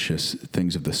 vicious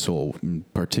things of the soul.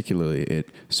 And particularly, it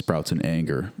sprouts in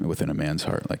anger within a man's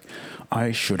heart. Like,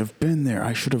 I should have been there.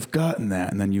 I should have gotten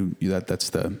that. And then that's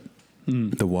the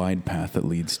wide path that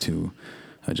leads to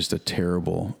just a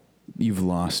terrible. You've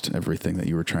lost everything that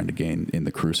you were trying to gain in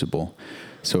the crucible.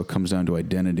 So it comes down to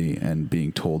identity and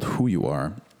being told who you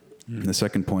are. And the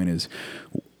second point is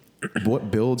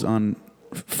what builds on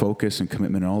focus and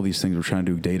commitment and all these things we're trying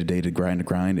to do day to day to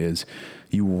grind is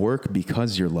you work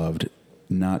because you're loved,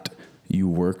 not you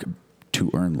work to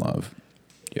earn love.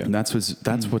 Yeah. And that's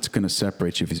what's going to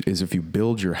separate you is if you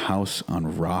build your house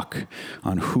on rock,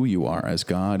 on who you are, as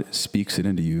God speaks it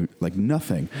into you. Like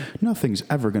nothing's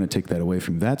ever going to take that away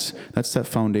from you. That's that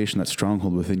foundation, that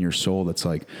stronghold within your soul. That's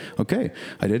like, okay,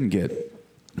 I didn't get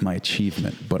my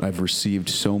achievement, but I've received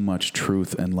so much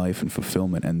truth and life and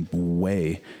fulfillment, and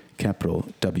way capital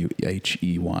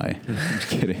W-H-E-Y. I'm just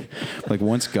kidding. Like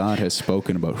once God has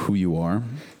spoken about who you are,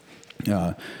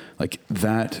 like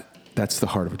that's the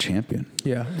heart of a champion.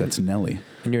 Yeah. That's Nelly.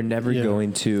 And you're never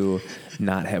going to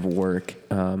not have work.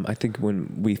 I think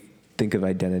when we think of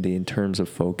identity in terms of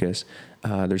focus,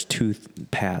 there's two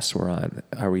paths we're on.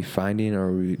 Are we finding or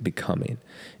are we becoming?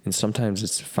 And sometimes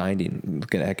it's finding.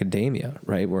 Look at academia,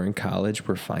 right? We're in college.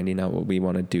 We're finding out what we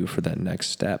want to do for that next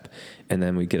step. And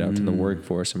then we get out to the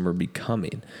workforce and we're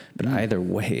becoming. But either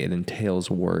way, it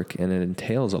entails work and it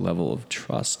entails a level of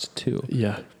trust too.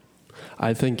 Yeah.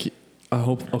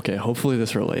 Hopefully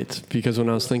this relates, because when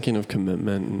I was thinking of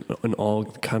commitment and all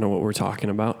kind of what we're talking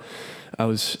about,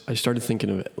 I started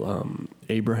thinking of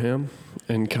Abraham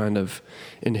and kind of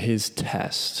in his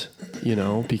test,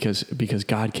 because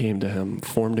God came to him,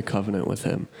 formed a covenant with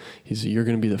him. He said, you're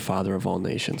going to be the father of all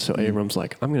nations. So Abram's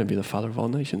like, I'm going to be the father of all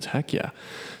nations. Heck yeah.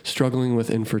 Struggling with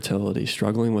infertility,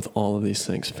 struggling with all of these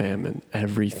things, famine,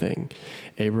 everything.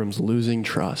 Abram's losing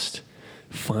trust.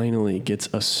 Finally gets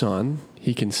a son.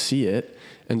 He can see it.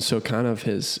 And so kind of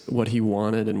what he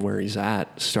wanted and where he's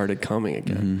at started coming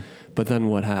again. But then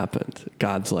what happened?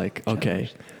 God's like, okay,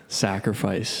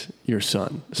 sacrifice your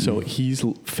son. So he's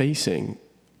facing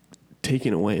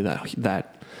taking away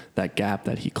that gap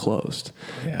that he closed.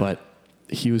 Yeah. But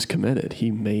he was committed.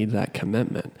 He made that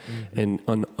commitment. And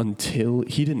until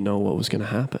he didn't know what was going to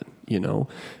happen,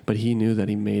 but he knew that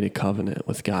he made a covenant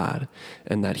with God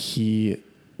and that he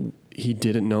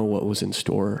didn't know what was in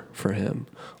store for him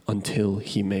until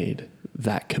he made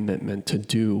that commitment to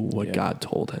do what God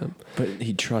told him. But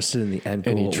he trusted in the end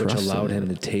goal, which allowed him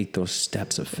to take those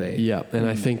steps of faith. Yeah, and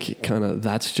I think kind of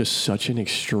that's just such an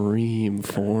extreme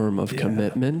form of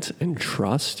commitment and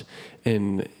trust,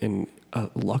 and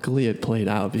luckily it played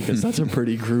out, because that's a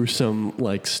pretty gruesome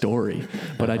story.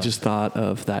 But I just thought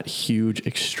of that huge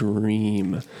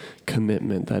extreme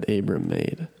commitment that Abram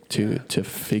made to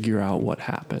figure out what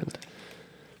happened.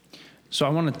 So I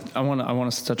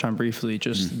want to touch on briefly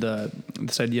just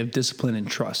this idea of discipline and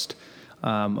trust,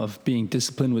 of being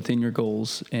disciplined within your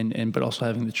goals, but also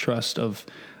having the trust of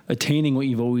attaining what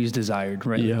you've always desired,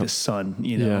 right? Yeah. Like the son,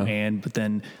 Yeah. but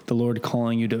then the Lord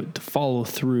calling you to follow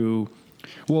through.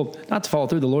 Well, not to follow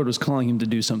through. The Lord was calling him to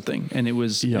do something, and it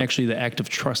was actually the act of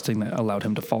trusting that allowed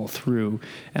him to follow through.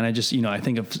 And I just, I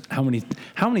think of how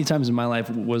many times in my life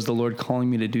was the Lord calling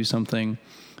me to do something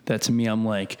that to me I'm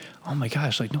like, oh my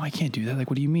gosh, no, I can't do that.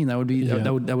 What do you mean? That would be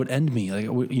that would end me,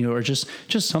 or just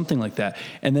something like that.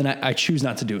 And then I choose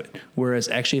not to do it. Whereas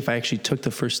actually, if I actually took the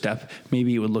first step,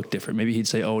 maybe it would look different. Maybe he'd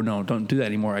say, oh no, don't do that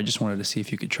anymore. I just wanted to see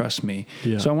if you could trust me.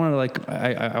 Yeah. So I wanted to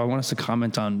I want us to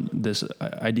comment on this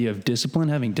idea of discipline,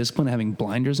 having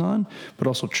blinders on, but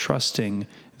also trusting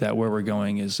that where we're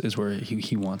going is where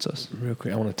he wants us. Real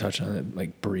quick, I want to touch on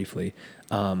it briefly.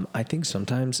 I think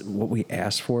sometimes what we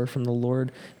ask for from the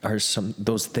Lord are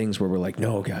those things where we're like,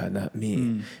 no, God, not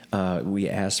me. We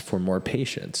ask for more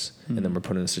patience, and then we're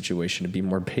put in a situation to be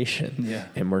more patient,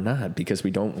 and we're not, because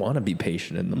we don't want to be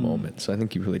patient in the moment. So I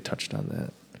think you really touched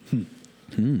on that.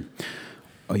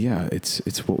 Oh yeah,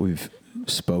 it's what we've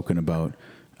spoken about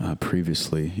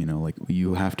previously.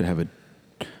 You have to have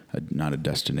not a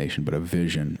destination, but a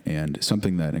vision, and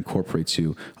something that incorporates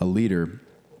you. A leader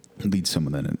leads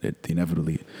someone, then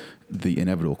the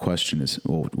inevitable question is,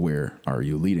 well, where are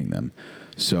you leading them?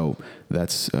 So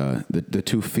that's the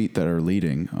 2 feet that are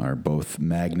leading are both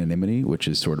magnanimity, which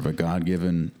is sort of a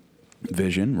God-given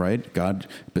vision, right? God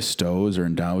bestows or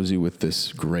endows you with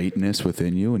this greatness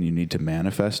within you, and you need to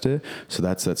manifest it. So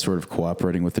that's that sort of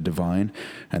cooperating with the divine.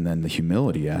 And then the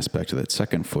humility aspect of that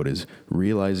second foot is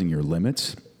realizing your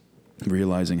limits,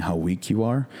 realizing how weak you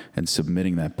are, and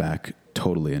submitting that back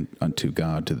totally unto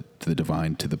God, to the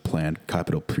divine, to the plan,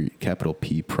 capital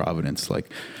P, providence.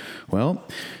 Well,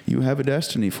 you have a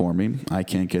destiny for me. I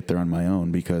can't get there on my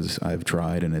own because I've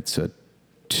tried, and it's a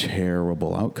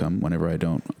terrible outcome whenever I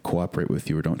don't cooperate with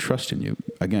you or don't trust in you.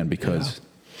 Again, because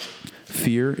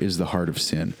fear is the heart of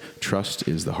sin. Trust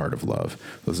is the heart of love.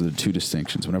 Those are the 2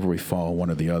 distinctions. Whenever we fall one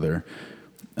or the other,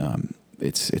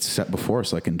 it's set before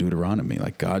us, like in Deuteronomy.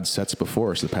 God sets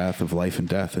before us the path of life and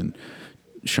death. And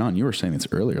Sean, you were saying this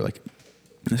earlier. It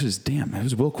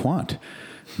was Will Quant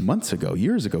months ago,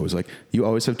 years ago. It was you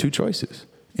always have 2 choices,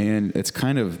 and it's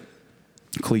kind of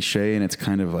cliche, and it's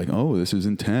kind of oh, this is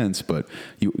intense, but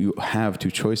you have 2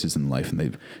 choices in life,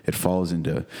 and it falls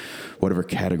into whatever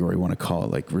category you want to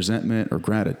call it, resentment or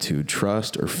gratitude,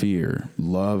 trust or fear,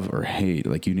 love or hate.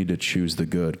 You need to choose the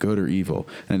good or evil.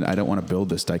 And I don't want to build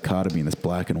this dichotomy and this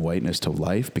black and whiteness to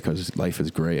life, because life is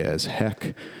gray as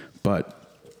heck. But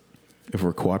if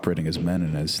we're cooperating as men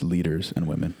and as leaders and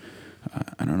women,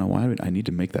 I don't know why I need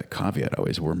to make that caveat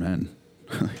always. We're men.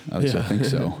 I think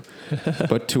so.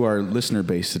 But to our listener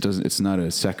base, it's not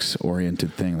a sex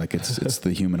oriented thing. Like it's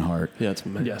the human heart. Yeah, it's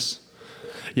men. Yes.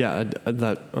 Yeah,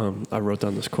 I wrote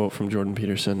down this quote from Jordan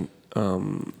Peterson.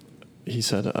 He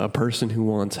said, "A person who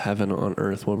wants heaven on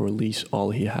earth will release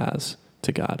all he has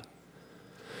to God."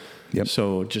 Yep.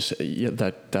 So just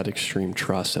that extreme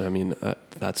trust, and I mean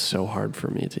that's so hard for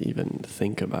me to even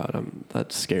think about.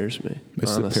 That scares me.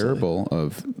 It's honestly. the parable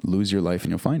of lose your life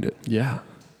and you'll find it. Yeah,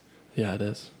 yeah, it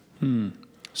is.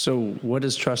 So what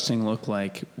does trusting look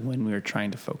like when we are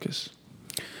trying to focus?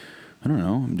 I don't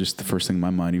know. Just the first thing in my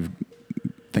mind, you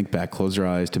think back, close your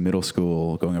eyes to middle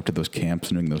school, going up to those camps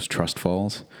and doing those trust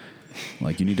falls.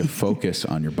 Like you need to focus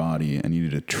on your body and you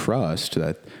need to trust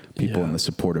that people in the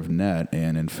supportive net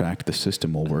and in fact the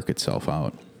system will work itself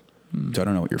out. So I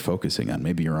don't know what you're focusing on.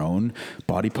 Maybe your own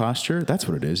body posture. That's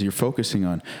what it is. You're focusing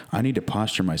on, I need to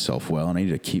posture myself well and I need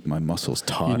to keep my muscles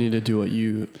taut. You need to do what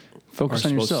you Focus are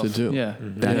on supposed yourself. to do. Yeah.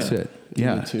 That's it.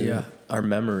 Yeah. Yeah, our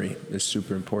memory is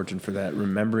super important for that.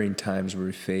 Remembering times where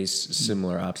we faced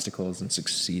similar obstacles and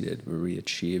succeeded, where we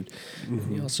achieved.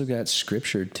 You also got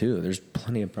scripture too. There's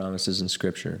plenty of promises in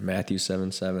scripture. Matthew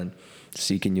 7:7,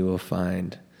 seek and you will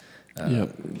find.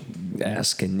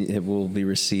 Ask and it will be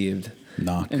received.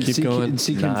 Knock. And Keep seek, going. and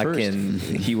seek him Knock first. and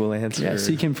he will answer. Yeah,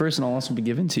 seek him first and I'll also be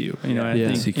given to you. You know, and Yeah. I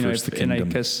think, Seek you know, first the and I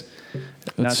kingdom. guess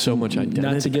That's so much not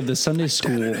identity. to give the Sunday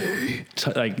school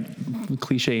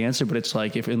cliche answer, but it's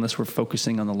like unless we're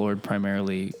focusing on the Lord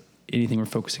primarily, anything we're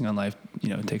focusing on life,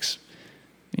 it takes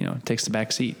the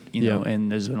back seat, know,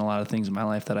 and there's been a lot of things in my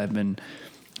life that I've been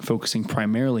focusing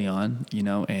primarily on,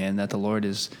 and that the Lord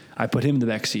I put him in the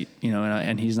back seat,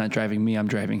 and he's not driving me, I'm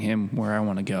driving him where I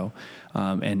want to go.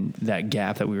 And that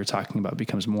gap that we were talking about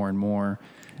becomes more and more.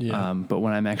 Yeah. But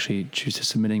when I'm actually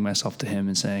submitting myself to him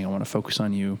and saying, I want to focus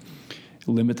on you,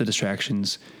 limit the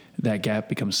distractions, that gap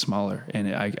becomes smaller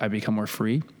and I become more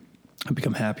free. I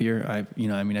become happier. I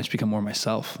just become more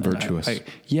myself. Virtuous.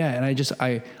 And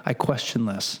I question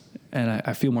less and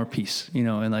I feel more peace,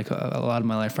 and like a lot of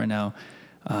my life right now,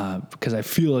 because I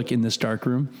feel like in this dark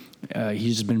room,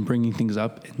 he's just been bringing things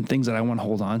up and things that I want to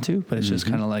hold on to, but it's just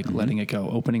kind of like letting it go,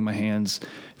 opening my hands,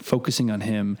 focusing on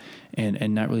him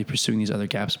and not really pursuing these other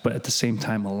gaps, but at the same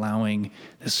time allowing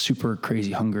this super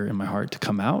crazy hunger in my heart to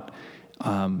come out.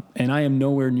 And I am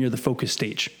nowhere near the focus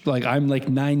stage. Like I'm like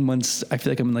 9 months. I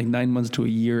feel like I'm like 9 months to a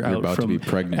year out about from to be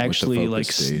pregnant actually with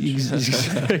the focus like stage.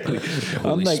 exactly.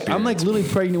 I'm like literally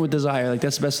pregnant with desire. Like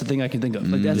that's the best thing I can think of.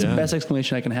 Like that's the best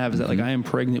explanation I can have is that like I am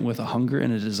pregnant with a hunger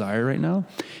and a desire right now,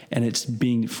 and it's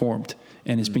being formed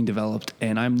and it's being developed,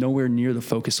 and I'm nowhere near the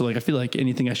focus. So like I feel like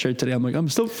anything I shared today, I'm like I'm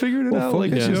still figuring it out.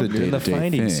 Like focus is a In the day-to-day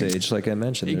finding thing. stage, like I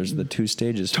mentioned, there's the two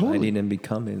stages: Totally. finding and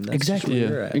becoming. That's Exactly. just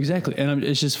where you're at. Exactly. And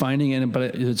it's just finding it,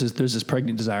 but there's this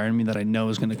pregnant desire in me that I know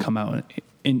is going to come out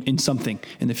in something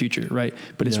in the future, right?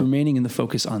 But it's remaining in the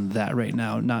focus on that right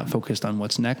now, not focused on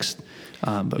what's next,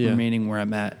 but remaining where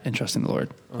I'm at and trusting the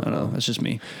Lord. I don't know. That's just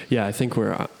me. Yeah, I think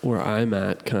where I'm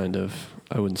at, kind of,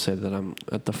 I wouldn't say that I'm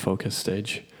at the focus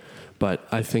stage, but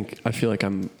I feel like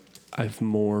I've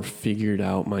more figured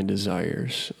out my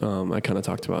desires. I kind of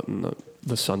talked about in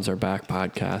the Sons Are Back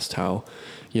podcast how,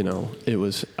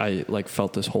 I like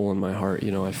felt this hole in my heart.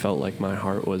 I felt like my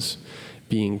heart was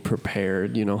being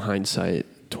prepared. Hindsight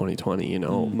 2020.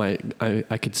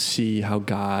 I could see how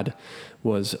God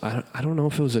was. I don't know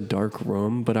if it was a dark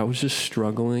room, but I was just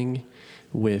struggling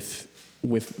with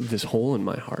this hole in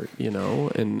my heart,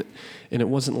 and it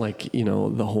wasn't like,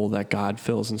 the hole that God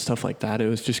fills and stuff like that. It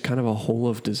was just kind of a hole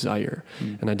of desire.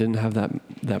 And I didn't have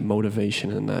that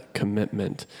motivation and that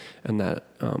commitment and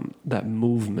that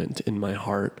movement in my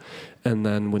heart. And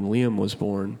then when Liam was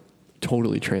born,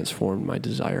 totally transformed my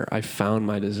desire. I found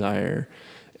my desire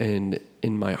and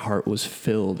in my heart was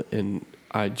filled and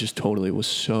I just totally was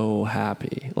so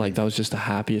happy. Like that was just the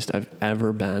happiest I've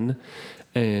ever been.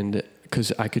 And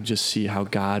because I could just see how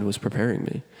God was preparing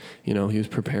me. He was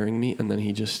preparing me, and then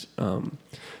he just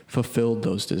fulfilled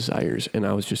those desires, and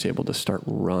I was just able to start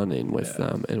running with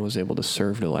them and was able to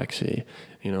serve Alexi,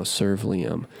 serve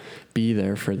Liam, be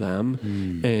there for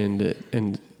them,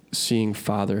 and seeing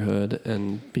fatherhood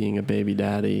and being a baby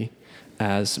daddy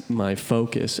as my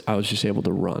focus, I was just able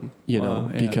to run,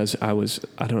 because I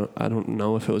don't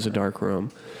know if it was a dark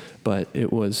room, but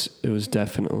it was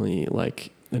definitely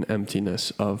like an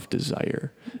emptiness of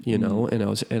desire,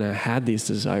 and I had these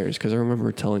desires because I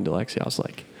remember telling Alexi, I was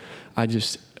like,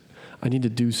 I need to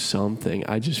do something.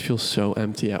 I just feel so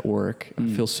empty at work. I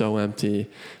feel so empty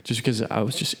just because I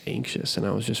was just anxious and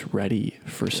I was just ready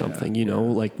for something, you know,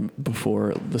 like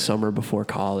before the summer, before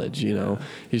college, you know,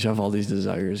 you just have all these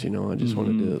desires, you know, I just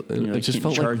wanted to, You're it just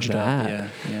felt like charged that. up.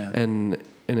 Yeah.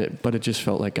 But it just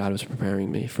felt like God was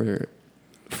preparing me for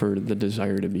the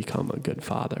desire to become a good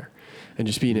father, and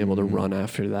just being able to run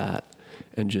after that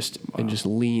and just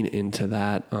lean into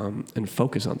that and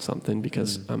focus on something,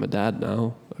 because I'm a dad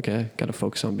now. Okay, got to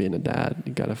focus on being a dad.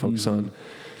 You got to focus on,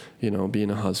 you know, being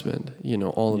a husband. You know,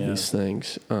 all of these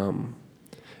things.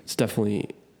 It's definitely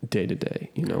day to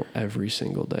day. You know, every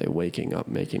single day, waking up,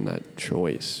 making that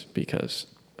choice, because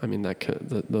I mean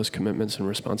those commitments and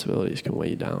responsibilities can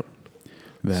weigh you down.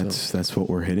 That's what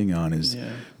we're hitting on, is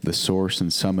the source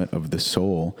and summit of the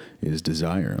soul is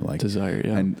desire. Like desire,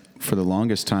 yeah. And for the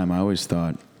longest time, I always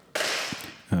thought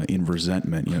in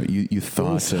resentment, you know, you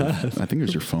thought of, I think it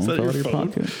was your phone fell out of your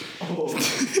pocket.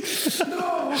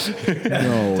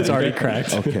 No, It's already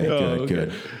cracked. Okay,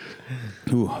 good.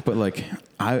 Ooh, but like,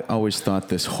 I always thought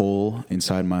this hole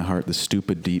inside my heart, the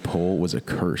stupid deep hole, was a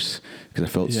curse because I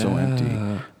felt so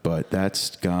empty. But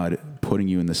that's God putting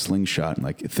you in the slingshot. And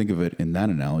like, think of it in that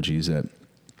analogy, is that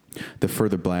the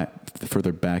further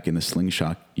back in the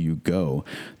slingshot you go,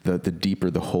 the deeper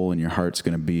the hole in your heart's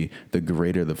going to be, the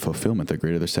greater the fulfillment, the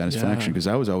greater the satisfaction. Because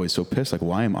I was always so pissed, like,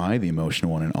 why am I the emotional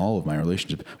one in all of my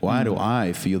relationships? Why do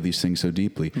I feel these things so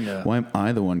deeply? Yeah. Why am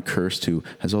I the one cursed who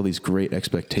has all these great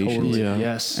expectations? Totally. Yeah.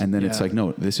 Yes. And then it's like,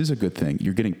 no, this is a good thing.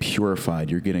 You're getting purified.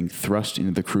 You're getting thrust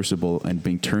into the crucible and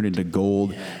being turned into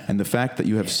gold. And the fact that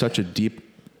you have such a deep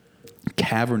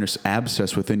cavernous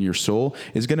abscess within your soul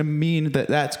is going to mean that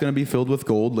that's going to be filled with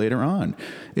gold later on.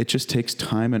 It just takes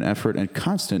time and effort and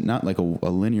constant, not like a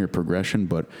linear progression,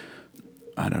 but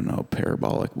I don't know,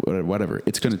 parabolic, whatever.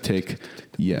 It's going to take,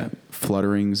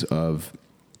 flutterings of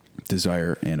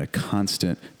desire and a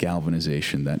constant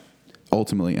galvanization that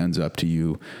ultimately ends up to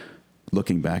you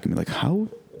looking back and be like, how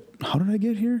did I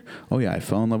get here? Oh yeah, I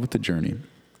fell in love with the journey.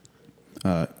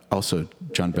 Also,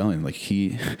 John Bellion, like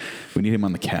we need him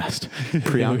on the cast.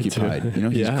 Preoccupied, you know,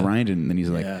 he's grinding, and then he's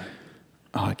like, "Oh,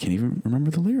 I can't even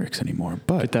remember the lyrics anymore."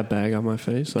 But Get that bag on my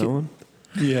face. That one.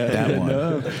 Yeah, that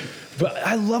one. But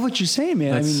I love what you're saying,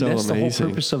 man. That's so that's amazing. the whole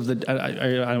purpose of the. I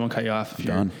don't want to cut you off. If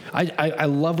Done. I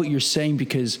love what you're saying,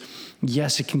 because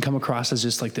yes, it can come across as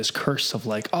just like this curse of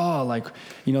like, oh, like,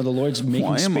 you know, the Lord's making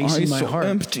Why am space I in my so heart.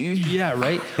 empty? Yeah,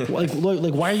 right. Like, Lord,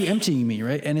 like, why are you emptying me,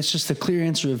 right? And it's just a clear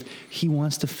answer of He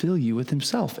wants to fill you with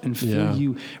Himself and fill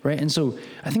you, right? And so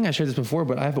I think I shared this before,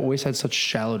 but I've always had such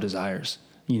shallow desires,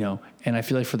 you know, and I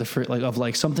feel like for the first, like, of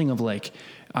like something of like,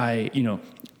 I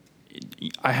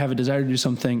have a desire to do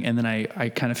something, and then I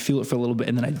kind of feel it for a little bit,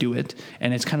 and then I do it,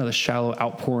 and it's kind of the shallow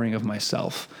outpouring of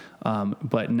myself.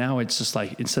 But now it's just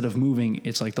like, instead of moving,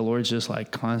 it's like the Lord's just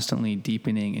like constantly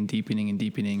deepening and deepening and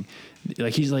deepening.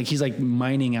 Like he's like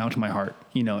mining out my heart,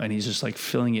 you know, and He's just like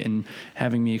filling it and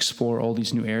having me explore all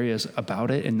these new areas about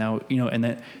it. And now, you know, and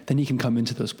then He can come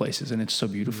into those places, and it's so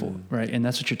beautiful, right? And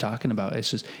that's what you're talking about.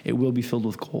 It's just, it will be filled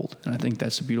with gold. And I think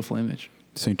that's a beautiful image.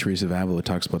 St. Teresa of Avila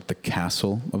talks about the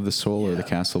castle of the soul or the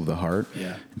castle of the heart.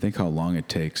 Yeah. Think how long it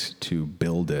takes to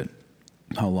build it,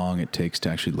 how long it takes to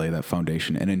actually lay that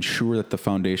foundation and ensure that the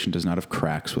foundation does not have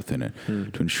cracks within it,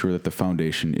 to ensure that the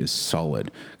foundation is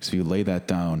solid. Because if you lay that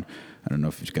down, I don't know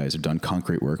if you guys have done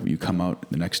concrete work, but you come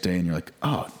out the next day and you're like,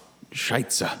 oh,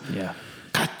 scheisse. Yeah.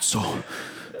 Cazzo.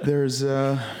 There's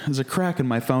a crack in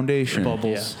my foundation.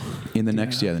 Bubbles. In the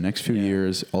next few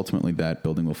years, ultimately that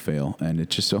building will fail. And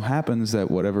it just so happens that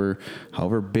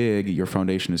however big your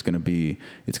foundation is going to be,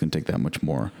 it's going to take that much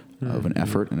more of an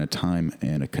effort and a time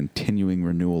and a continuing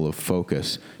renewal of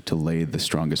focus to lay the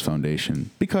strongest foundation.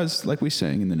 Because, like we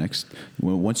sang in the next,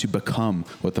 once you become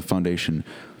what the foundation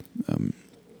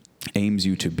aims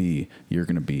you to be, you're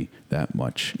going to be that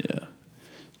much. Yeah.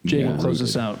 Jay, we'll close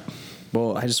this out.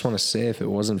 Well, I just want to say, if it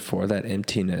wasn't for that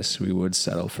emptiness, we would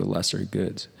settle for lesser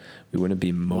goods. We wouldn't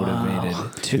be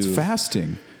motivated to... It's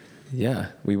fasting.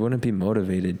 Yeah, we wouldn't be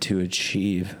motivated to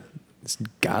achieve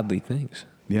godly things.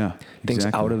 Yeah, Things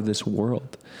exactly. out of this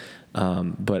world.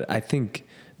 But I think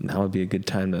now would be a good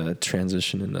time to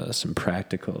transition into some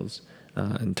practicals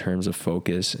in terms of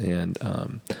focus. And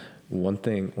one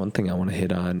thing I want to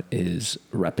hit on is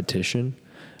repetition.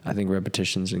 I think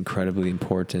repetition is incredibly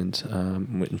important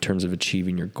in terms of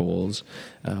achieving your goals,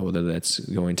 whether that's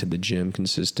going to the gym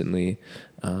consistently,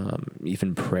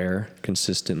 even prayer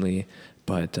consistently,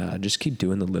 But just keep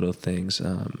doing the little things.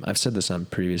 I've said this on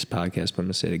previous podcasts, but I'm going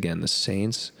to say it again. The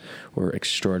saints were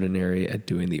extraordinary at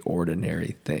doing the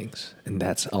ordinary things. And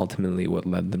that's ultimately what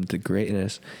led them to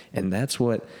greatness. And that's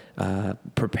what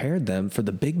prepared them for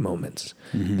the big moments.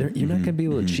 You're not going to be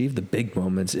able to achieve the big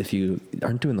moments if you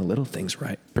aren't doing the little things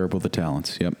right. Parable of the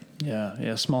talents. Yep.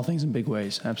 Yeah, small things in big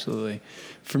ways, absolutely.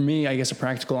 For me, I guess a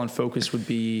practical on focus would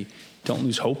be don't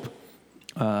lose hope.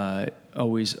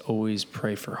 Always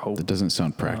pray for hope. That doesn't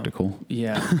sound practical.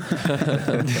 Yeah.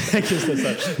 I guess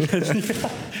that's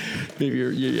not, maybe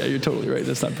you're totally right.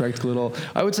 That's not practical at all.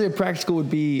 I would say a practical would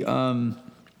be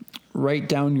write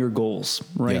down your goals.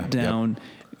 Write down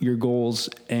your goals,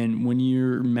 and when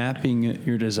you're mapping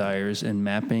your desires and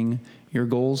mapping your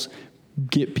goals,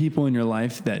 get people in your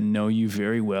life that know you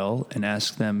very well and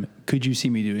ask them, could you see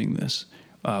me doing this?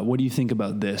 What do you think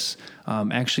about this?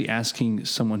 Actually asking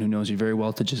someone who knows you very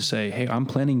well to just say, hey, I'm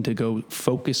planning to go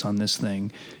focus on this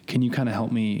thing. Can you kind of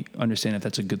help me understand if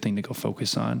that's a good thing to go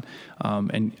focus on?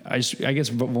 And I guess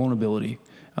vulnerability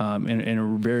in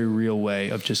a very real way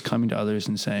of just coming to others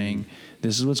and saying,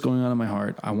 this is what's going on in my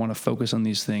heart. I want to focus on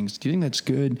these things. Do you think that's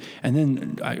good? And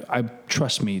then I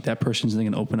trust me, that person's then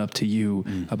going to open up to you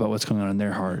about what's going on in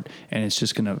their heart. And it's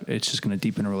just going to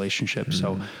deepen a relationship.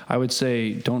 So I would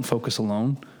say, don't focus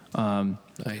alone.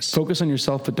 Nice. Focus on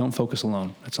yourself, but don't focus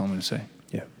alone. That's all I'm going to say.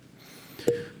 Yeah.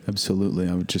 Absolutely.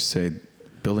 I would just say,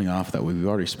 building off that, we've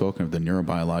already spoken of the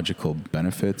neurobiological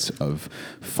benefits of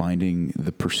finding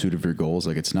the pursuit of your goals.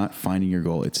 Like, it's not finding your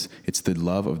goal. It's the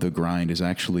love of the grind is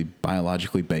actually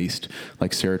biologically based.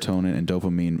 Like serotonin and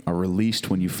dopamine are released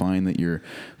when you find that you're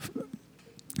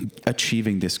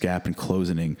achieving this gap and you're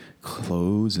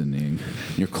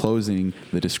closing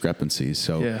the discrepancies.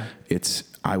 So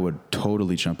I would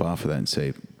totally jump off of that and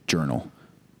say journal.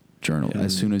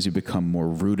 As soon as you become more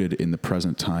rooted in the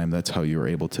present time, that's how you're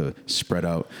able to spread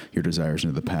out your desires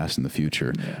into the past and the future.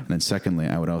 And then secondly,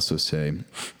 I would also say,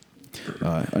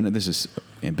 and this is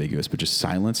ambiguous, but just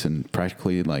silence. And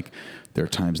practically, like, there are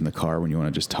times in the car when you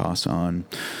want to just toss on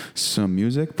some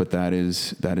music, but that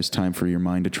is time for your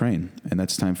mind to train. And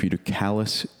that's time for you to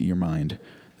callous your mind.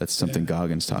 That's something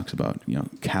Goggins talks about,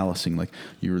 callousing. Like,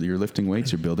 you're lifting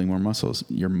weights, you're building more muscles.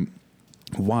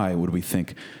 Why would we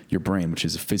think your brain, which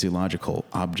is a physiological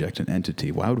object and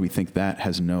entity, why would we think that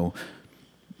has no,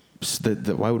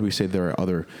 why would we say there are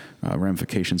other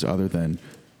ramifications other than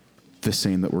the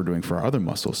same that we're doing for our other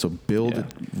muscles? So build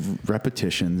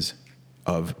repetitions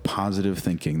of positive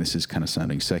thinking. This is kind of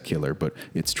sounding secular, but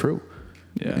it's true.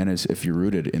 Yeah. And if you're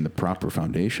rooted in the proper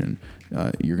foundation,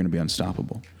 you're going to be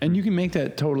unstoppable. And you can make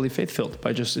that totally faith-filled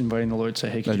by just inviting the Lord to say,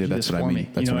 hey, can you do this for me?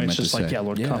 That's what I meant it's just to like, say.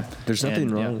 Lord, come. There's nothing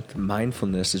wrong with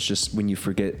mindfulness. It's just when you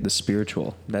forget the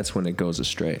spiritual, that's when it goes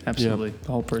astray. Absolutely.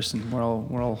 The whole person. We're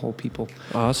all whole people.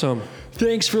 Awesome.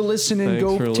 Thanks for listening.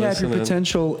 Go tap your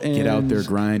potential. And get out there,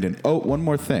 grind. And one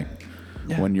more thing.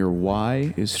 When your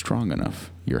why is strong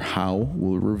enough, your how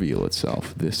will reveal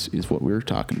itself. This is what we were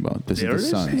talking about. This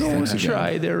is the sun. There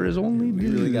is only We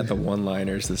really got the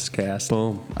one-liners this cast.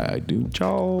 Boom. I do.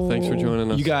 Ciao. Thanks for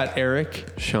joining us. You got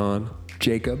Eric, Sean,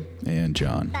 Jacob, and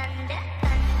John.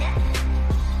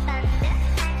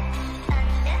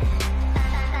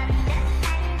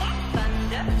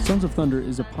 Sons of Thunder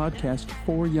is a podcast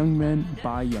for young men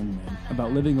by young men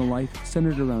about living a life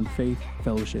centered around faith,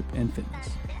 fellowship, and fitness.